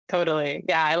 totally.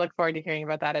 Yeah, I look forward to hearing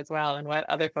about that as well and what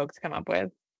other folks come up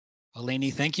with.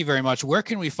 Eleni, thank you very much. Where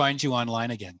can we find you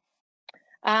online again?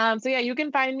 So yeah, you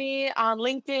can find me on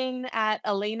LinkedIn at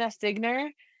Elena Signer,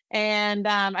 and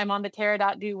I'm on the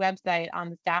Terra.do website on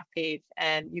the staff page,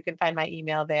 and you can find my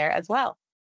email there as well.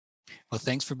 Well,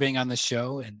 thanks for being on the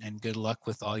show, and good luck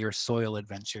with all your soil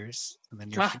adventures in the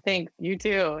near future. Thanks. You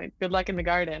too. Good luck in the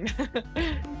garden.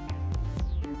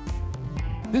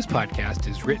 This podcast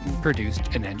is written,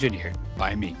 produced, and engineered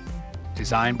by me.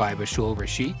 Designed by Bashul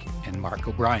Rashik and Mark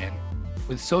O'Brien,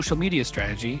 with social media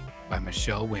strategy by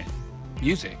Michelle Wynn.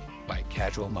 Music by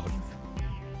Casual Motive.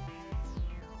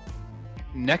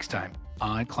 Next time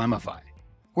on Climify,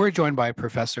 we're joined by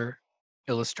professor,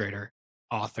 illustrator,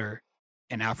 author,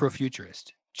 and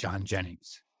Afrofuturist John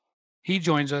Jennings. He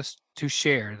joins us to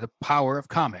share the power of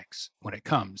comics when it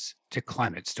comes to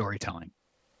climate storytelling.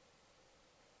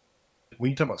 When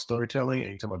you talk about storytelling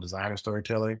and you talk about design and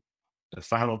storytelling, the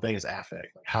final thing is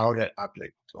affect, like how that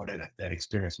object or that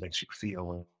experience makes you feel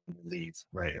when you leave,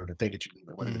 right? Or the thing that you leave,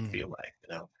 what does it Mm, feel like,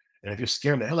 you know? And if you're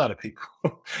scaring the hell out of people,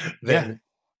 yeah, then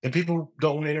and people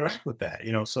don't want to interact with that,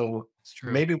 you know. So it's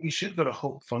true. maybe we should go to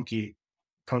hope funky,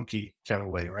 punky kind of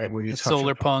way, right? Where you're The touching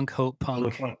solar punk, hope on the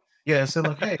punk. point. Yeah, so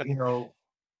like, hey, you know,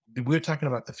 we're talking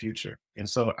about the future. And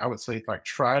so I would say like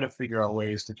try to figure out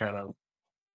ways to kind of,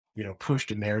 you know, push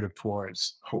the narrative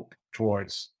towards hope,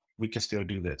 towards we can still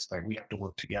do this. Like we have to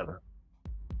work together.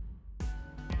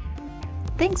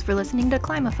 Thanks for listening to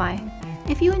Climify.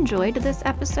 If you enjoyed this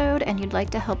episode and you'd like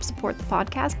to help support the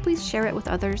podcast, please share it with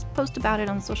others, post about it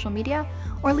on social media,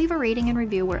 or leave a rating and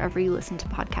review wherever you listen to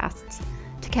podcasts.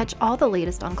 To catch all the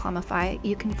latest on Climify,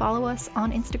 you can follow us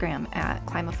on Instagram at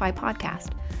Climify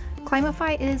Podcast.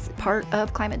 Climify is part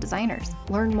of Climate Designers.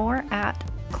 Learn more at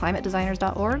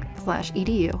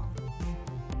climatedesigners.org/edu.